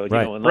or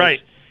a nice,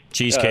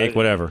 cheesecake,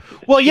 whatever.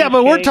 Well, yeah,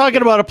 but we're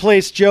talking about a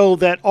place, Joe,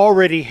 that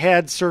already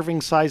had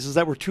serving sizes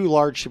that were too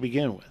large to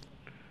begin with.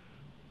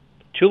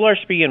 Too large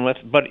to begin with,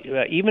 but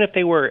even if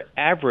they were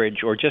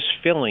average or just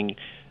filling,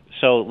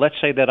 so let's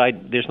say that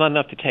there's not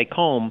enough to take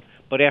home,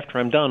 but after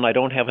I'm done, I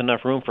don't have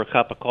enough room for a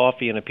cup of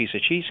coffee and a piece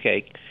of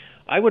cheesecake,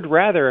 I would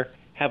rather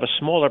have a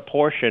smaller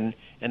portion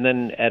and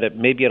then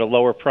maybe at a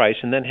lower price,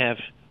 and then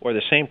or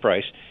the same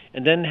price,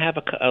 and then have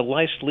a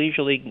nice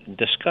leisurely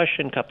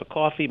discussion, cup of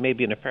coffee,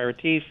 maybe an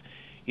aperitif,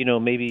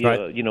 maybe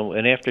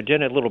an after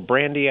dinner, a little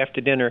brandy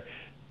after dinner.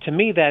 To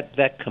me,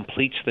 that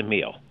completes the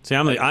meal. See,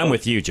 I'm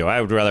with you, Joe.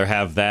 I would rather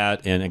have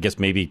that, and I guess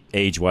maybe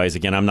age-wise,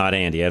 again, I'm not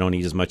Andy. I don't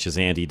eat as much as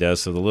Andy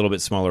does, so the little bit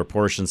smaller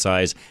portion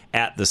size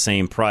at the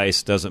same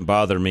price doesn't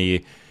bother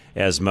me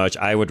as much.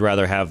 I would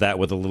rather have that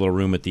with a little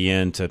room at the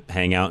end to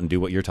hang out and do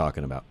what you're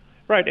talking about.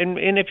 Right,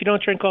 and if you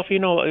don't drink coffee, a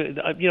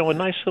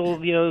nice little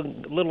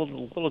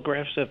little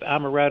glass of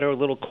amaretto, a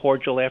little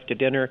cordial after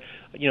dinner,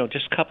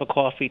 just a cup of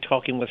coffee,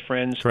 talking with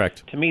friends.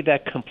 Correct. To me,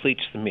 that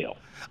completes the meal.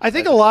 I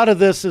think a lot of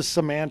this is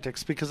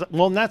semantics because,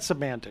 not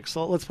semantics.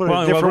 So let's put it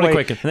a different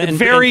way. Quick. In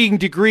varying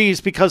degrees,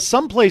 because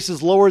some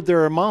places lowered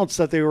their amounts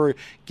that they were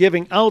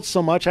giving out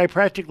so much, I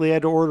practically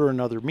had to order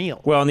another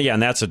meal. Well,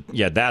 and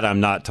that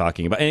I'm not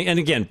talking about. And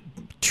again,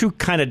 two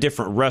kind of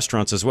different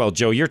restaurants as well.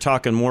 Joe, you're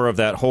talking more of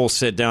that whole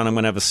sit down, I'm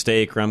going to have a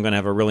steak or I'm going to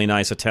have a really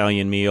nice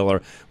Italian meal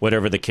or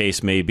whatever the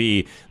case may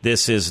be.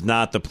 This is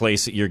not the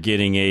place that you're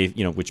getting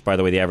which, by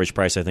the way, the average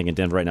price I think in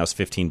Denver right now is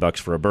 $15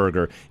 for a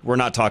burger. We're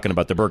not talking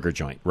about the burger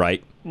joint,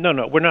 right?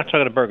 No, we're not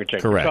talking a burger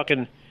joint. Correct.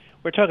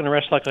 We're talking a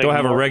restaurant like go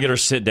have a regular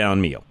sit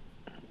down meal.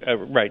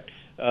 Right.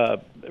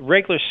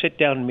 Regular sit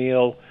down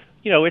meal,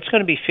 it's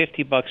going to be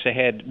 $50 a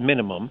head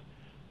minimum.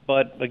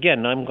 But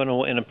again, I'm going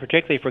to, and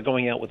particularly if we're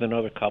going out with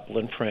another couple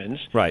and friends,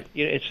 right?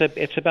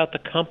 It's about the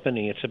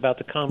company. It's about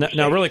the conversation.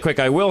 Now, really quick,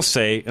 I will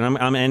say, and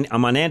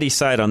I'm on Andy's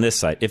side on this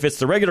side. If it's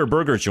the regular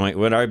burger joint,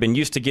 where I've been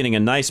used to getting a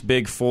nice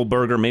big full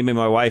burger, maybe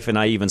my wife and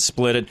I even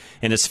split it,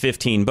 and it's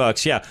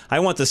 $15. Yeah,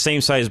 I want the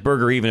same size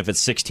burger, even if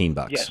it's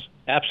 $16. Yes,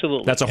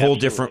 absolutely. That's a whole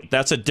different.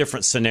 That's a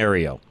different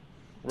scenario.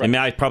 Right. I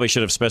mean, I probably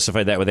should have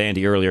specified that with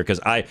Andy earlier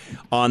because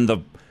on the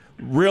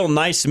real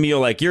nice meal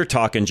like you're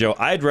talking, Joe,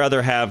 I'd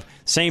rather have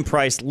same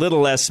price, little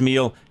less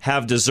meal,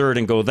 have dessert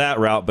and go that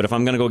route. But if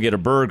I'm going to go get a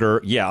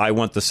burger, yeah, I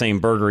want the same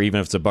burger even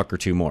if it's $1 or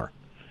 $2 more.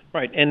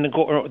 Right, and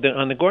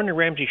on the Gordon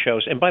Ramsay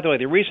shows, and by the way,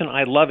 the reason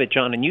I love it,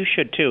 John, and you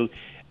should too,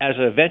 as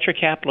a venture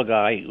capital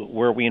guy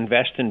where we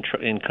invest in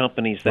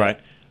companies that, right.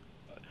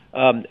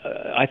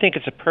 I think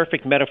it's a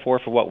perfect metaphor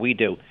for what we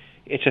do.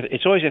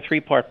 It's always a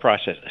 3-part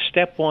process.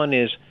 Step 1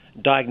 is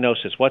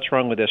diagnosis. What's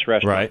wrong with this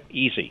restaurant? Right.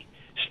 Easy.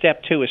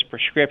 Step 2 is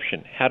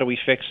prescription. How do we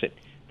fix it?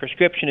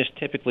 Prescription is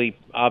typically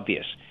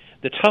obvious.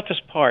 The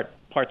toughest part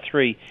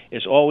 3,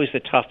 is always the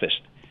toughest.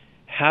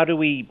 How do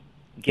we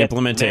get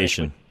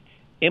implementation?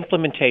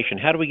 Implementation.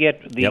 How do we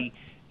get the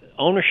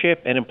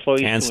ownership and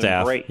employees and to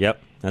staff? Embrace,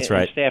 yep, that's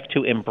right. And staff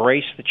to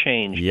embrace the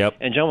change. Yep.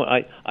 And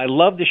gentlemen, I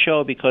love the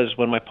show because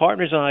when my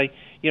partners and I,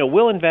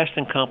 we'll invest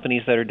in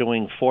companies that are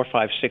doing 4,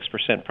 5,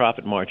 6%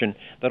 profit margin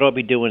that ought to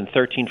be doing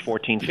 13,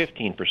 14,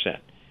 15%.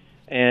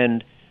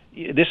 And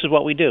this is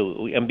what we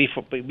do. And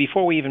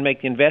before we even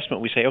make the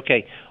investment, we say,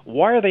 okay,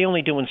 why are they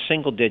only doing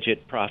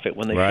single-digit profit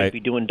when they should be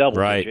doing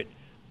double-digit?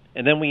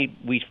 And then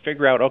we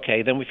figure out,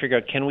 okay, can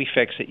we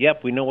fix it?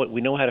 Yep, we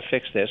know how to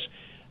fix this.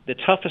 The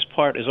toughest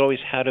part is always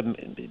how to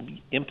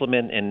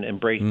implement and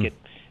embrace, get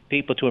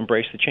people to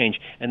embrace the change.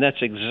 And that's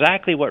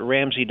exactly what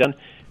Ramsay done.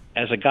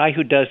 As a guy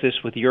who does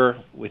this with your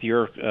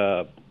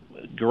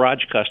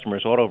garage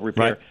customers, auto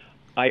repair,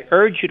 I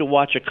urge you to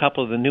watch a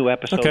couple of the new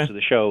episodes Okay. of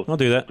the show. I'll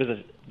do that. Because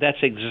that's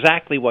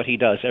exactly what he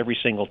does every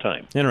single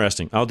time.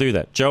 Interesting. I'll do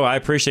that. Joe, I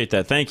appreciate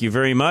that. Thank you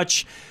very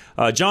much.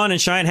 John and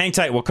Cheyenne, hang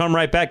tight. We'll come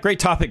right back. Great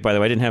topic, by the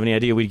way. I didn't have any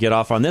idea we'd get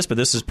off on this, but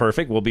this is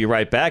perfect. We'll be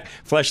right back.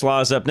 Flesh Law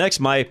is up next.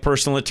 My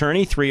personal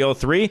attorney,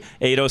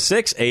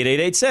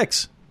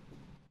 303-806-8886.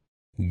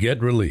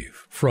 Get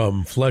relief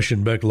from Flesh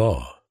and Beck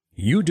Law.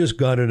 You just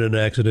got in an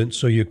accident,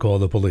 so you call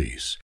the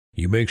police.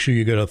 You make sure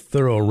you get a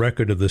thorough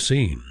record of the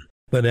scene.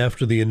 Then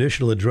after the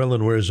initial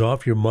adrenaline wears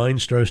off, your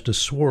mind starts to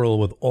swirl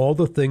with all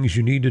the things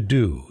you need to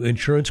do.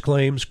 Insurance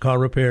claims, car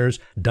repairs,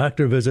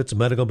 doctor visits,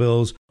 medical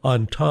bills,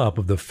 on top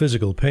of the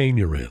physical pain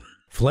you're in.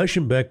 Flesh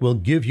and Beck will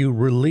give you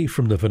relief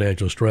from the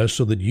financial stress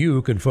so that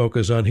you can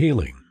focus on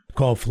healing.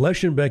 Call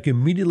Flesh and Beck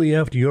immediately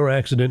after your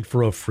accident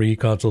for a free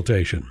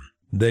consultation.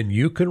 Then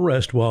you can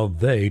rest while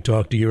they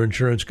talk to your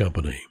insurance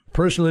company.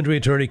 Personal injury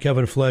attorney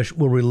Kevin Flesh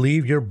will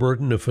relieve your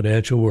burden of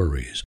financial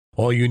worries.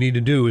 All you need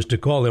to do is to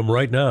call him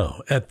right now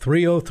at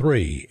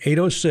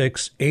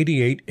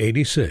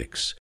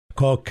 303-806-8886.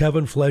 Call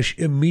Kevin Flesh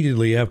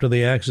immediately after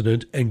the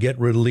accident and get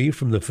relief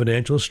from the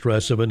financial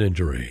stress of an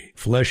injury.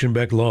 Flesh and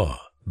Beck Law.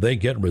 They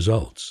get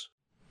results.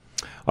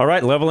 All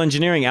right, Level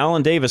Engineering,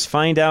 Alan Davis.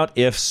 Find out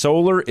if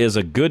solar is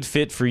a good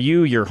fit for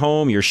you, your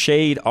home, your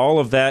shade, all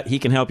of that. He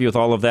can help you with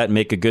all of that and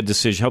make a good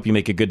decision. Help you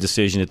make a good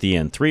decision at the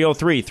end.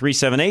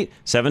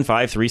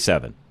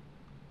 303-378-7537.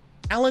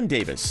 Alan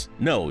Davis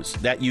knows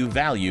that you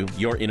value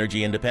your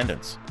energy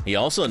independence. He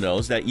also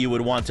knows that you would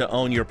want to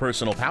own your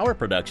personal power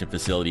production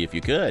facility if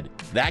you could.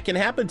 That can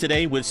happen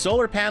today with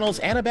solar panels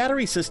and a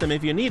battery system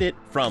if you need it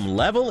from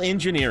Level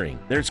Engineering.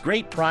 There's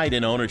great pride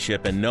in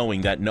ownership and knowing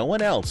that no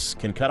one else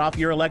can cut off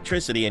your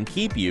electricity and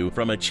keep you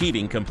from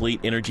achieving complete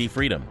energy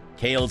freedom.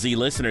 KLZ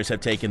listeners have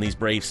taken these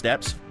brave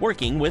steps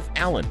working with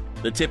Alan.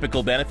 The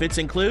typical benefits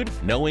include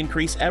no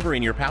increase ever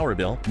in your power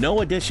bill,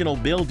 no additional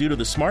bill due to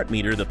the smart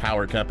meter the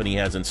power company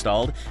has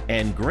installed,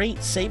 and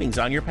great savings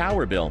on your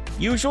power bill.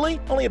 Usually,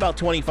 only about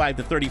 25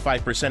 to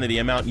 35% of the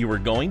amount you were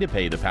going to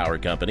pay the power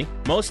company.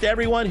 Most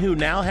everyone who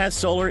now has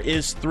solar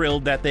is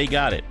thrilled that they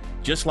got it,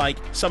 just like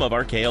some of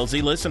our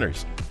KLZ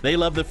listeners. They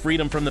love the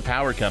freedom from the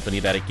power company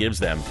that it gives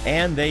them,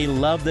 and they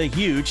love the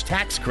huge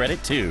tax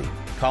credit too.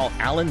 Call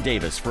Alan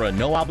Davis for a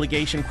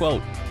no-obligation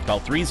quote. Call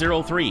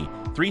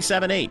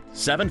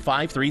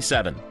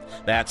 303-378-7537.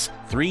 That's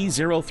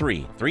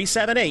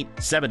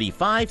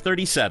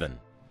 303-378-7537.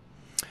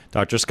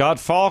 Dr. Scott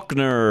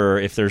Faulkner,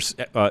 if there's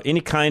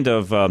any kind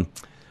of,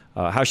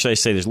 how should I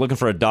say this, looking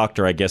for a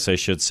doctor, I guess I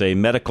should say,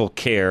 medical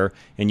care,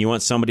 and you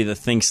want somebody that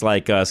thinks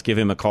like us, give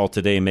him a call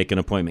today and make an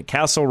appointment.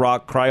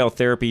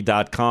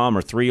 CastleRockCryotherapy.com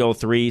or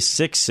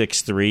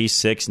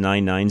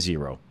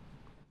 303-663-6990.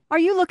 Are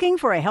you looking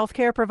for a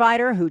healthcare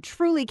provider who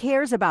truly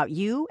cares about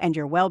you and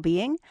your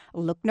well-being?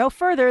 Look no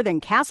further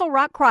than Castle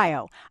Rock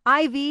Cryo,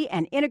 IV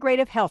and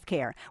integrative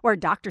healthcare, where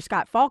Dr.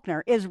 Scott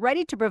Faulkner is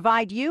ready to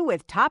provide you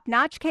with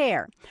top-notch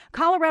care.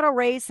 Colorado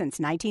raised since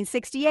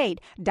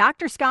 1968,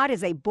 Dr. Scott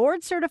is a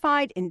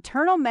board-certified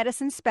internal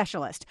medicine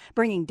specialist,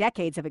 bringing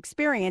decades of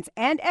experience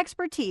and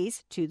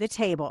expertise to the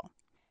table.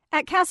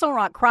 At Castle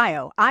Rock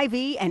Cryo,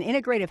 IV, and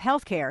Integrative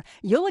Healthcare,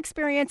 you'll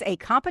experience a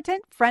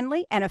competent,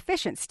 friendly, and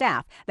efficient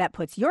staff that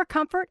puts your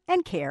comfort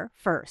and care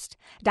first.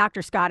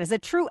 Dr. Scott is a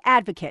true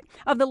advocate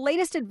of the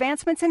latest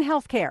advancements in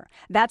healthcare.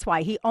 That's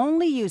why he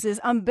only uses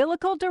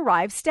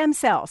umbilical-derived stem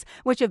cells,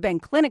 which have been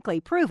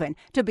clinically proven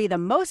to be the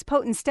most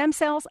potent stem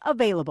cells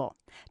available.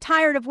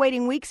 Tired of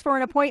waiting weeks for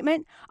an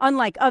appointment?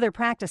 Unlike other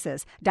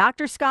practices,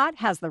 Dr. Scott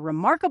has the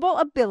remarkable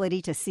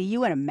ability to see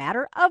you in a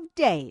matter of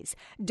days.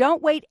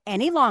 Don't wait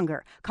any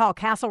longer. Call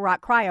Castle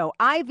Rock Cryo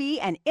IV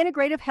and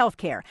Integrative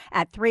Healthcare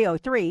at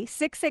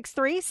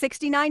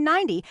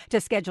 303-663-6990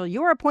 to schedule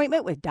your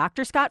appointment with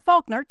Dr. Scott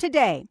Faulkner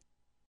today.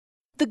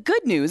 The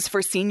good news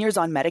for seniors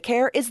on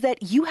Medicare is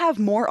that you have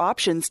more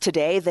options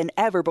today than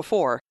ever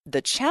before.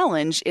 The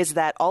challenge is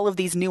that all of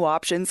these new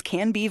options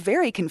can be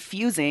very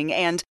confusing,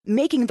 and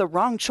making the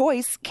wrong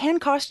choice can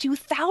cost you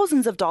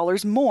thousands of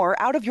dollars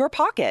more out of your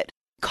pocket.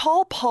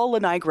 Call Paul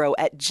Lenigro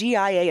at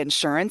GIA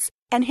Insurance,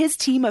 and his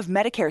team of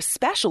Medicare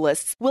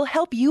specialists will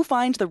help you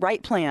find the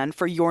right plan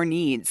for your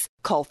needs.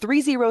 Call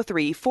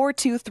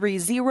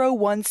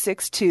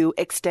 303-423-0162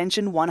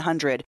 extension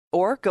 100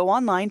 or go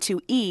online to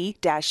e-gia.com.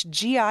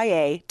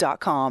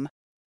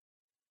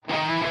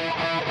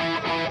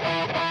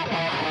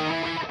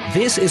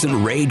 This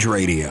isn't Rage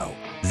Radio.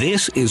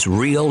 This is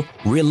real,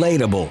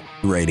 relatable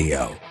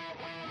radio.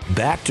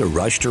 Back to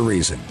Rush to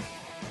Reason.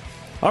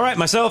 All right,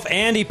 myself,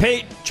 Andy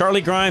Pate, Charlie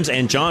Grimes,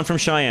 and John from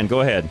Cheyenne. Go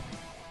ahead.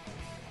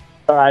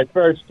 All right,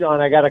 first, John,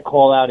 I got to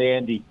call out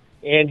Andy.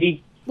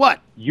 Andy.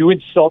 What? You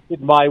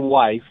insulted my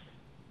wife.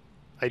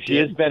 She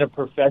has been a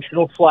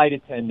professional flight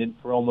attendant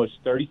for almost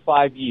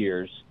 35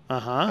 years.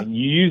 Uh-huh. And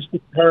you used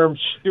the term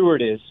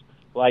stewardess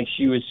like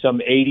she was some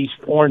 80s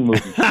porn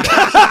movie.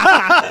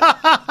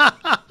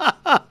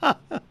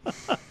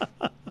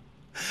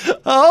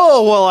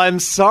 Oh, well, I'm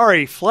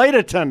sorry. Flight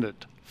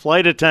attendant.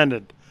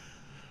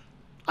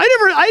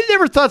 I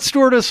never thought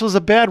stewardess was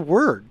a bad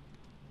word.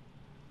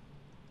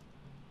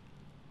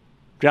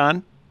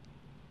 John?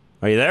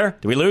 Are you there?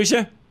 Did we lose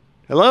you?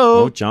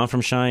 Hello? Oh, John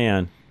from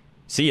Cheyenne.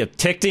 See, you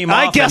ticked him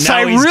I off, guess and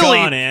now I he's really...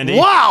 gone, Andy.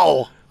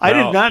 Wow! I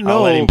did not know.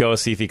 I'll let him go,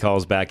 see if he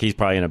calls back. He's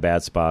probably in a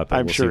bad spot, but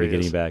I'm we'll sure see if we he get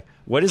is. him back.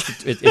 What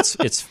is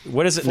it's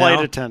what is it Flight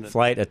now? attendant.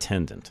 Flight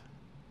attendant.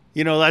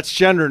 You know, that's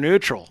gender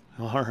neutral.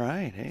 All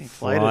right. Hey,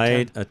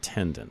 Flight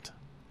attendant.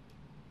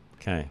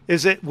 Okay.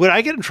 Is it? Would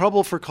I get in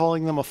trouble for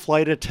calling them a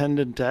flight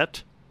attendant?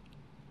 It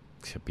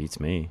beats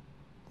me.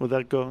 Would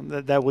that go?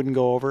 That wouldn't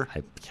go over.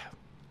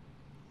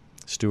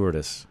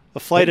 Stewardess. A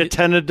flight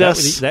attendant.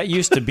 That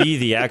used to be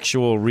the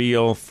actual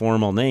real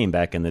formal name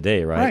back in the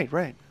day, right?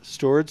 Right.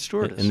 Stewardess.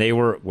 And they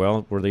were,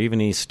 well, were there even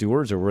any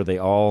stewards, or were they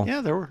all?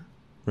 Yeah, there were.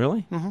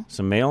 Really? Mhm.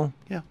 Some male?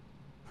 Yeah.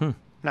 Hmm.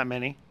 Not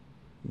many.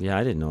 Yeah,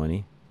 I didn't know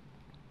any.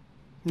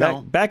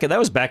 No. That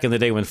was back in the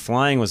day when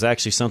flying was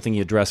actually something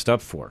you dressed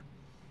up for.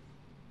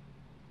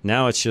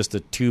 Now it's just a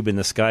tube in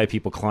the sky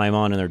people climb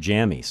on in their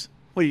jammies.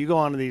 Well, you go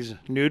on these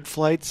nude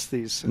flights.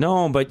 These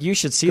No, but you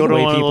should see Go the to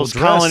way one of people those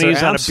dress. colonies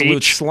They're on a absolute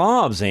beach.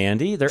 slobs,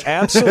 Andy. They're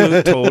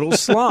absolute total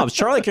slobs.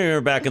 Charlie can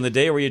remember back in the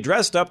day where you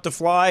dressed up to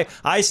fly.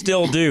 I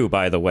still do,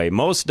 by the way.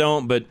 Most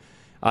don't, but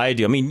I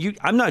do. I mean,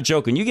 I'm not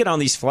joking. You get on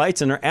these flights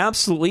and they're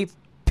absolutely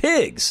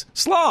pigs,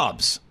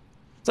 slobs.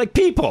 It's like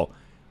people.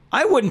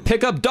 I wouldn't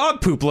pick up dog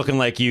poop looking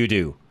like you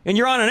do, and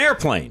you're on an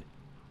airplane.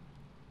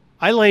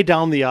 I lay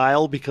down the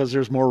aisle because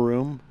there's more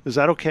room. Is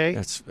that okay?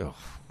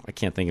 I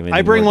can't think of anything.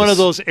 I bring more one of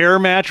those air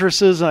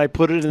mattresses and I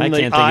put it in I the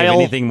can't aisle. think of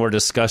anything more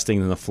disgusting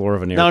than the floor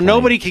of an Now airplane.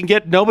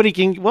 nobody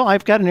can. Well,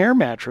 I've got an air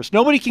mattress.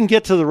 Nobody can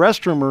get to the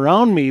restroom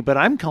around me, but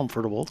I'm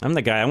comfortable. I'm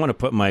the guy. I want to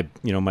put my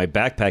my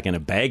backpack in a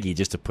baggie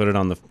just to put it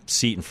on the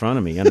seat in front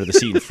of me, under the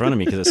seat in front of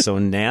me, because it's so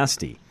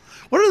nasty.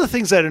 What are the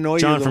things that annoy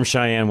you? John from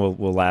Cheyenne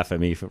will laugh at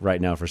me right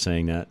now for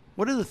saying that.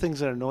 What are the things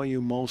that annoy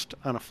you most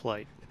on a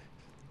flight?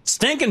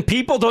 Stinking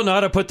people don't know how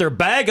to put their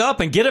bag up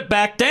and get it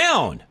back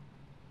down.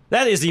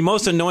 That is the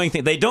most annoying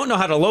thing. They don't know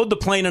how to load the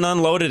plane and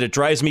unload it. It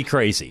drives me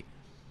crazy.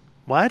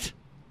 What?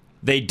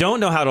 They don't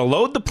know how to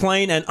load the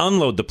plane and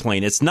unload the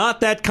plane. It's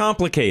not that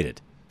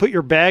complicated. Put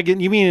your bag in.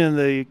 You mean in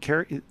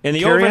the In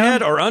the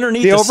overhead or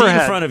underneath the seat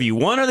in front of you.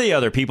 One or the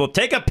other, people.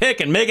 Take a pick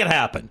and make it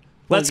happen.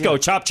 Let's go.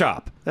 Chop,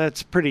 chop.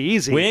 That's pretty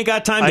easy. We ain't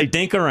got time to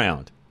dink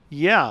around.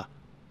 Yeah.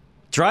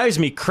 Drives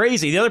me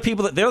crazy. The other thing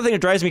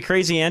that drives me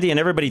crazy, Andy, and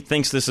everybody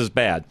thinks this is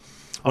bad.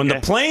 When the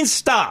plane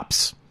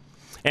stops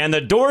and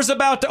the door's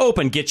about to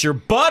open, get your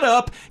butt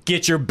up,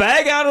 get your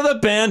bag out of the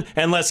bin,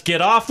 and let's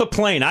get off the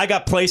plane. I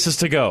got places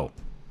to go.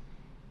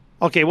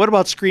 Okay, what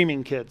about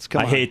screaming kids?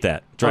 Come I on. hate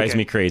that. Drives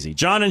me crazy.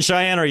 John and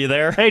Cheyenne, are you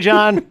there? Hey,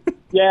 John.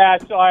 Yeah,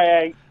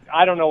 sorry.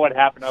 I don't know what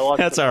happened. I lost.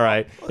 That's all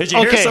right. Did you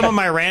hear some of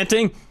my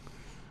ranting?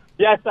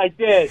 Yes, I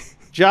did.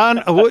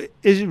 John,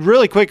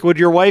 really quick, would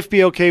your wife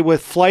be okay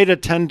with flight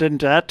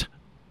attendant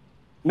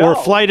or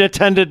flight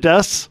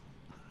attendantess?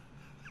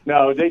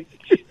 No,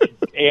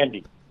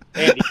 Andy,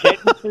 get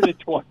into the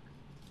 20.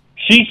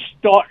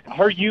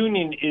 Her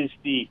union is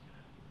the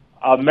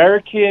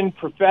American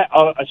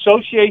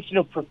Association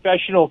of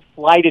Professional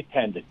Flight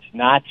Attendants,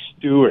 not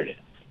stewardess.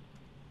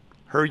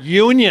 Her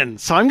union.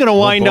 So I'm going to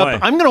wind up.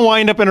 I'm going to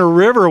wind up in a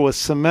river with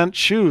cement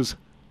shoes.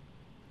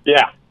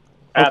 Yeah,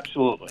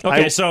 absolutely.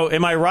 Okay, so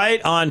am I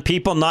right on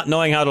people not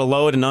knowing how to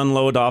load and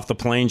unload off the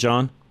plane,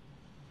 John?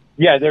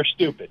 Yeah, they're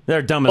stupid.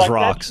 They're dumb as But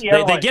rocks. that's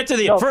the They get to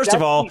the no, first of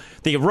that's all,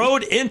 the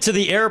road into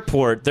the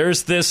airport.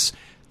 There's this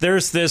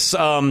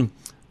some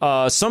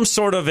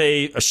sort of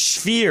a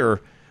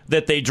sphere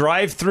that they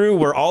drive through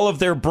where all of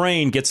their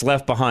brain gets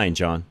left behind.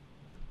 John.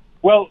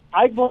 Well,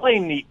 I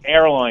blame the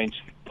airlines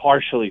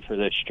partially for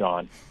this,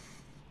 John.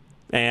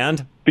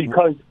 And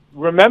because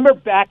remember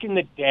back in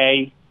the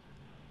day,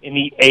 in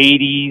the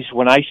 80s,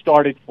 when I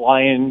started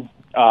flying,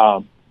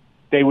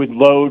 they would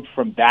load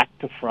from back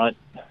to front.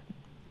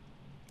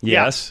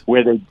 Yes.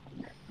 Where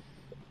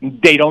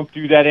they don't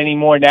do that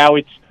anymore. Now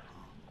it's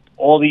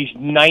all these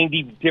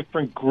 90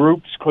 different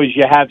groups because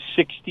you have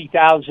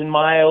 60,000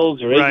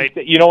 miles or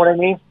 80, you know what I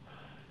mean?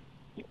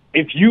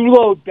 If you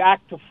load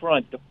back to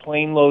front, the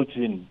plane loads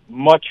in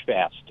much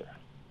faster.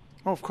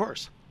 Oh, of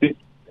course.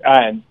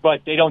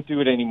 But they don't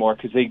do it anymore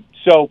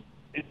so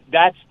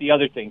that's the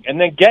other thing. And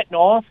then getting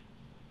off,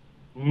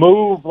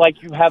 move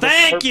like you have.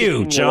 Thank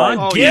you,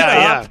 John. Get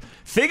up.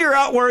 Figure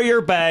out where your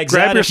bag's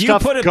Grab at. your If you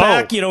stuff, put it go.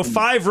 back,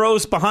 5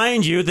 rows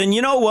behind you, then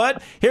you know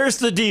what? Here's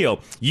the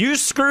deal. You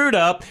screwed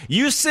up.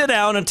 You sit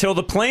down until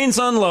the plane's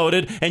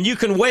unloaded, and you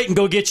can wait and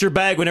go get your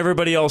bag when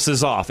everybody else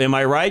is off. Am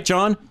I right,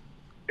 John?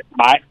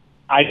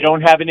 I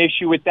don't have an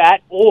issue with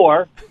that.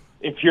 Or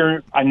if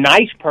you're a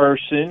nice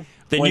person,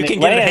 then when you can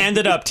it get it lands,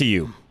 handed up to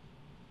you.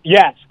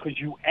 Yes, because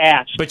you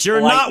asked. But you're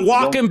not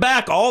walking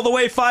back all the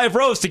way 5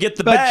 rows to get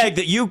the bag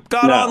that you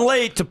got on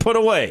late to put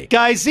away.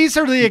 Guys, these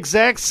are the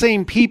exact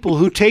same people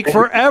who take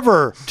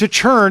forever to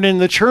churn in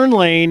the churn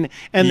lane,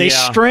 and they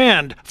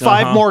strand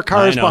 5 more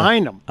cars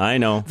behind them. I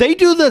know. They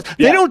do this.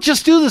 They don't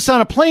just do this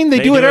on a plane. They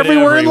do it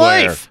everywhere in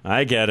life.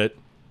 I get it.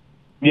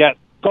 Yeah.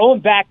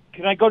 Going back,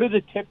 can I go to the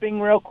tipping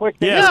real quick?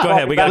 Yes, go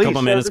ahead. We got a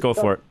couple minutes. Go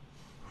for it.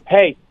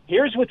 Hey,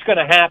 here's what's going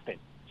to happen.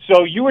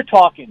 So you were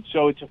talking.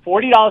 So it's a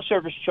 $40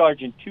 service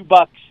charge and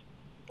 $2,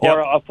 or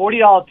a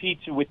 $40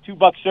 pizza with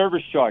 $2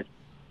 service charge.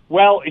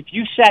 Well, if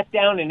you sat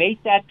down and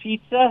ate that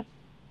pizza,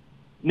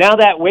 now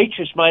that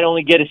waitress might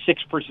only get a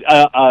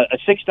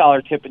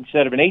 $6 tip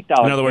instead of an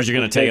 $8. In other words, you're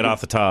going to take it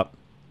off the top.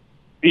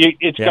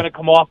 It's going to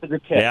come off as a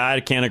tip. Yeah, I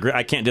can't agree.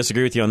 I can't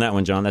disagree with you on that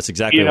one, John. That's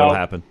exactly what will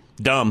happen.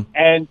 Dumb.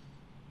 And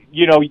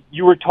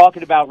you were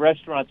talking about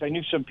restaurants. I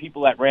knew some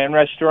people that ran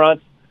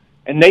restaurants,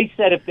 and they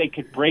said if they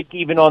could break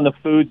even on the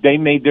food, they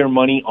made their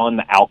money on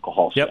the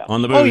alcohol stuff.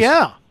 On the booze. Oh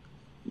yeah,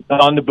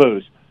 on the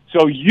booze.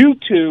 So you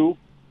two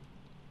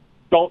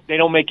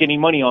don't make any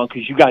money on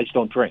because you guys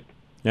don't drink.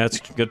 Yeah,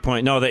 that's a good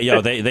point. No,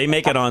 they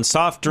make it on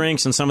soft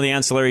drinks and some of the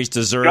ancillaries,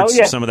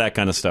 desserts, some of that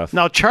kind of stuff.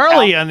 Now,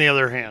 Charlie, on the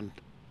other hand,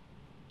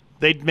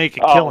 they'd make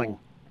a killing.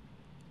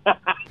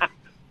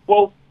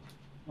 Well,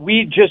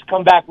 we just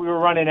come back. We were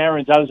running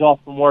errands. I was off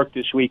from work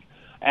this week.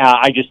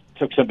 I just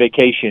took some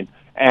vacation,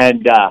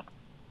 and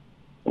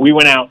we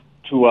went out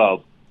to a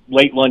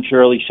late lunch,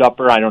 early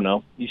supper. I don't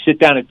know. You sit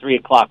down at 3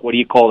 o'clock. What do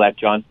you call that,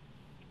 John?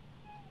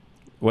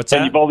 What's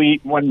that? You've only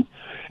eaten one.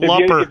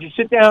 Lupper. If you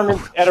sit down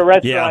at a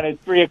restaurant at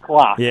 3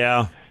 o'clock,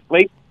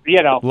 late,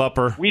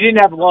 Lupper. We didn't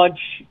have lunch,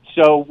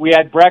 so we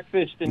had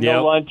breakfast and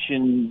no lunch,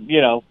 and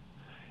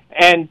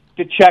and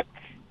the check,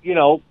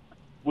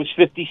 was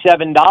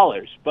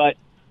 $57. But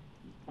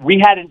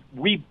we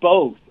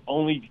both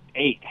only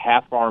ate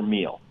half our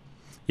meal.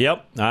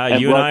 Yep, you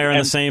and I are in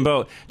the same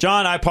boat.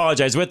 John, I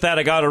apologize. With that,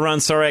 I got to run.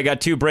 Sorry, I got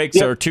 2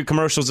 breaks or 2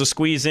 commercials to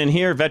squeeze in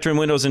here. Veteran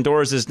Windows and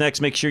Doors is next.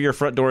 Make sure your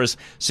front door is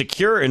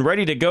secure and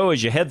ready to go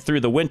as you head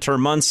through the winter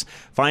months.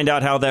 Find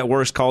out how that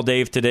works. Call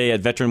Dave today at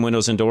Veteran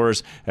Windows and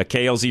Doors at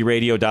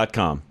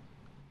klzradio.com.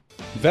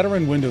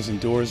 Veteran Windows and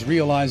Doors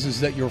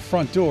realizes that your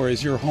front door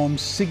is your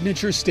home's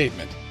signature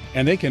statement,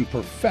 and they can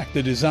perfect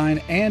the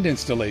design and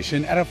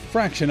installation at a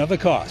fraction of the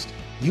cost.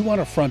 You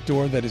want a front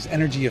door that is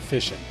energy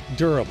efficient,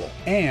 durable,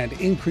 and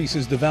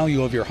increases the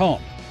value of your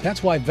home.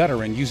 That's why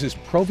Veteran uses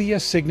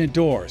Provia Signet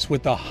doors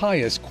with the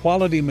highest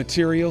quality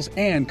materials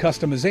and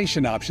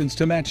customization options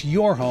to match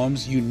your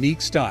home's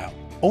unique style.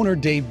 Owner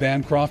Dave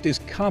Bancroft is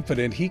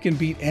confident he can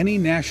beat any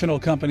national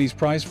company's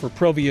price for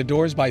Provia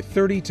doors by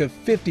 30 to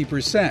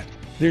 50%.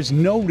 There's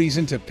no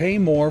reason to pay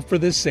more for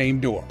the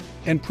same door.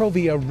 And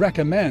Provia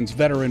recommends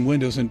Veteran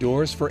Windows and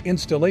Doors for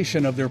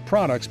installation of their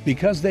products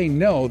because they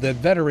know that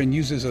Veteran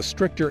uses a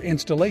stricter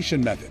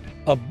installation method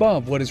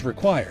above what is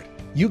required.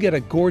 You get a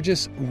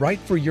gorgeous, right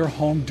for your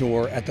home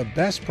door at the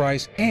best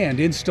price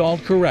and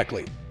installed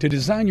correctly. To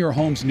design your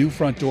home's new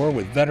front door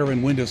with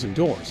Veteran Windows and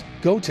Doors,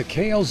 go to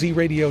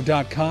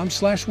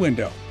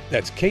klzradio.com/window.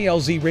 That's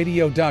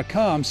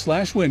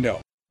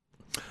klzradio.com/window.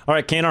 All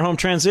right, K&R Home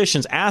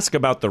Transitions. Ask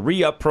about the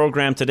re-up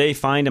program today.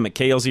 Find them at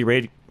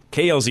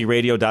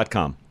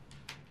klzradio.com.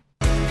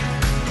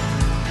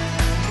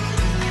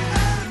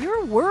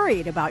 You're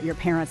worried about your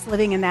parents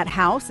living in that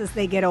house as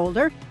they get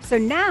older, so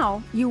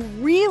now you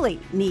really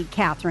need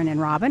Catherine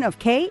and Robin of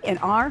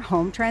K&R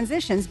Home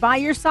Transitions by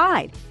your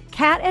side.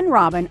 Kat and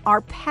Robin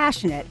are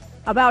passionate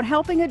about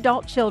helping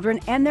adult children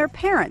and their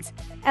parents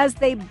as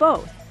they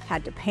both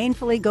had to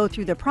painfully go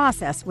through the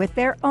process with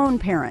their own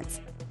parents.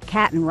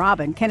 Kat and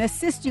Robin can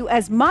assist you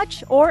as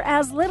much or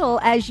as little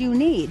as you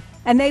need,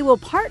 and they will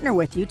partner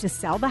with you to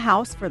sell the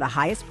house for the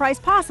highest price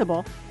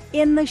possible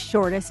in the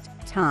shortest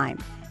time.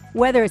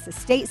 Whether it's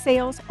estate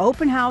sales,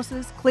 open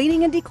houses,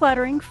 cleaning and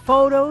decluttering,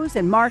 photos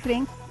and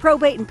marketing,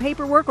 probate and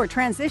paperwork, or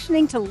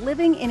transitioning to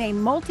living in a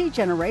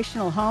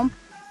multi-generational home,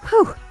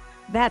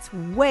 that's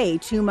way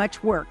too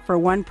much work for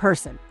one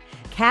person.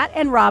 Kat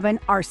and Robin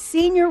are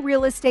senior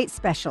real estate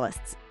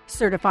specialists,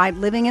 certified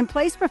living in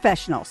place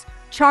professionals,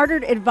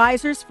 chartered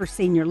advisors for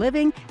senior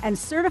living, and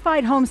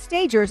certified home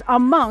stagers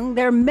among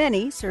their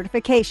many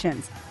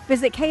certifications.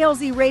 Visit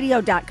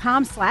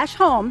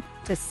klzradio.com/home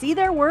to see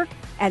their work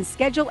and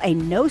schedule a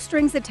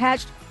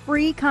no-strings-attached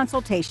free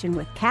consultation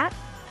with Kat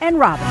and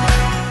Robin.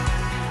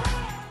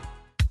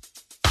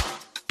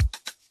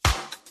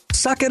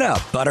 Suck it up,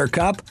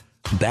 Buttercup.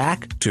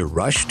 Back to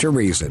Rush to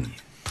Reason.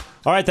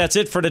 All right, that's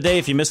it for today.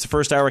 If you missed the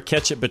first hour,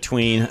 catch it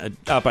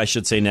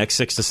next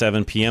 6 to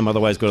 7 p.m.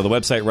 Otherwise, go to the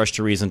website,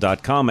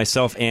 rushtoreason.com.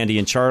 Myself, Andy,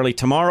 and Charlie.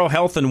 Tomorrow,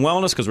 health and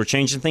wellness, because we're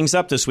changing things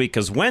up this week,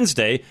 because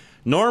Wednesday,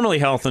 normally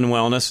health and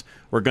wellness,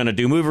 we're going to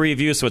do movie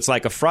reviews, so it's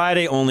like a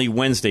Friday, only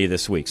Wednesday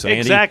this week. So,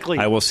 Andy,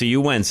 I will see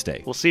you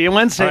Wednesday. We'll see you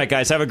Wednesday. All right,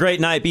 guys, have a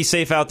great night. Be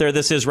safe out there.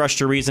 This is Rush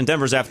to Reason,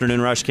 Denver's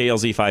Afternoon Rush,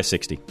 KLZ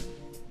 560.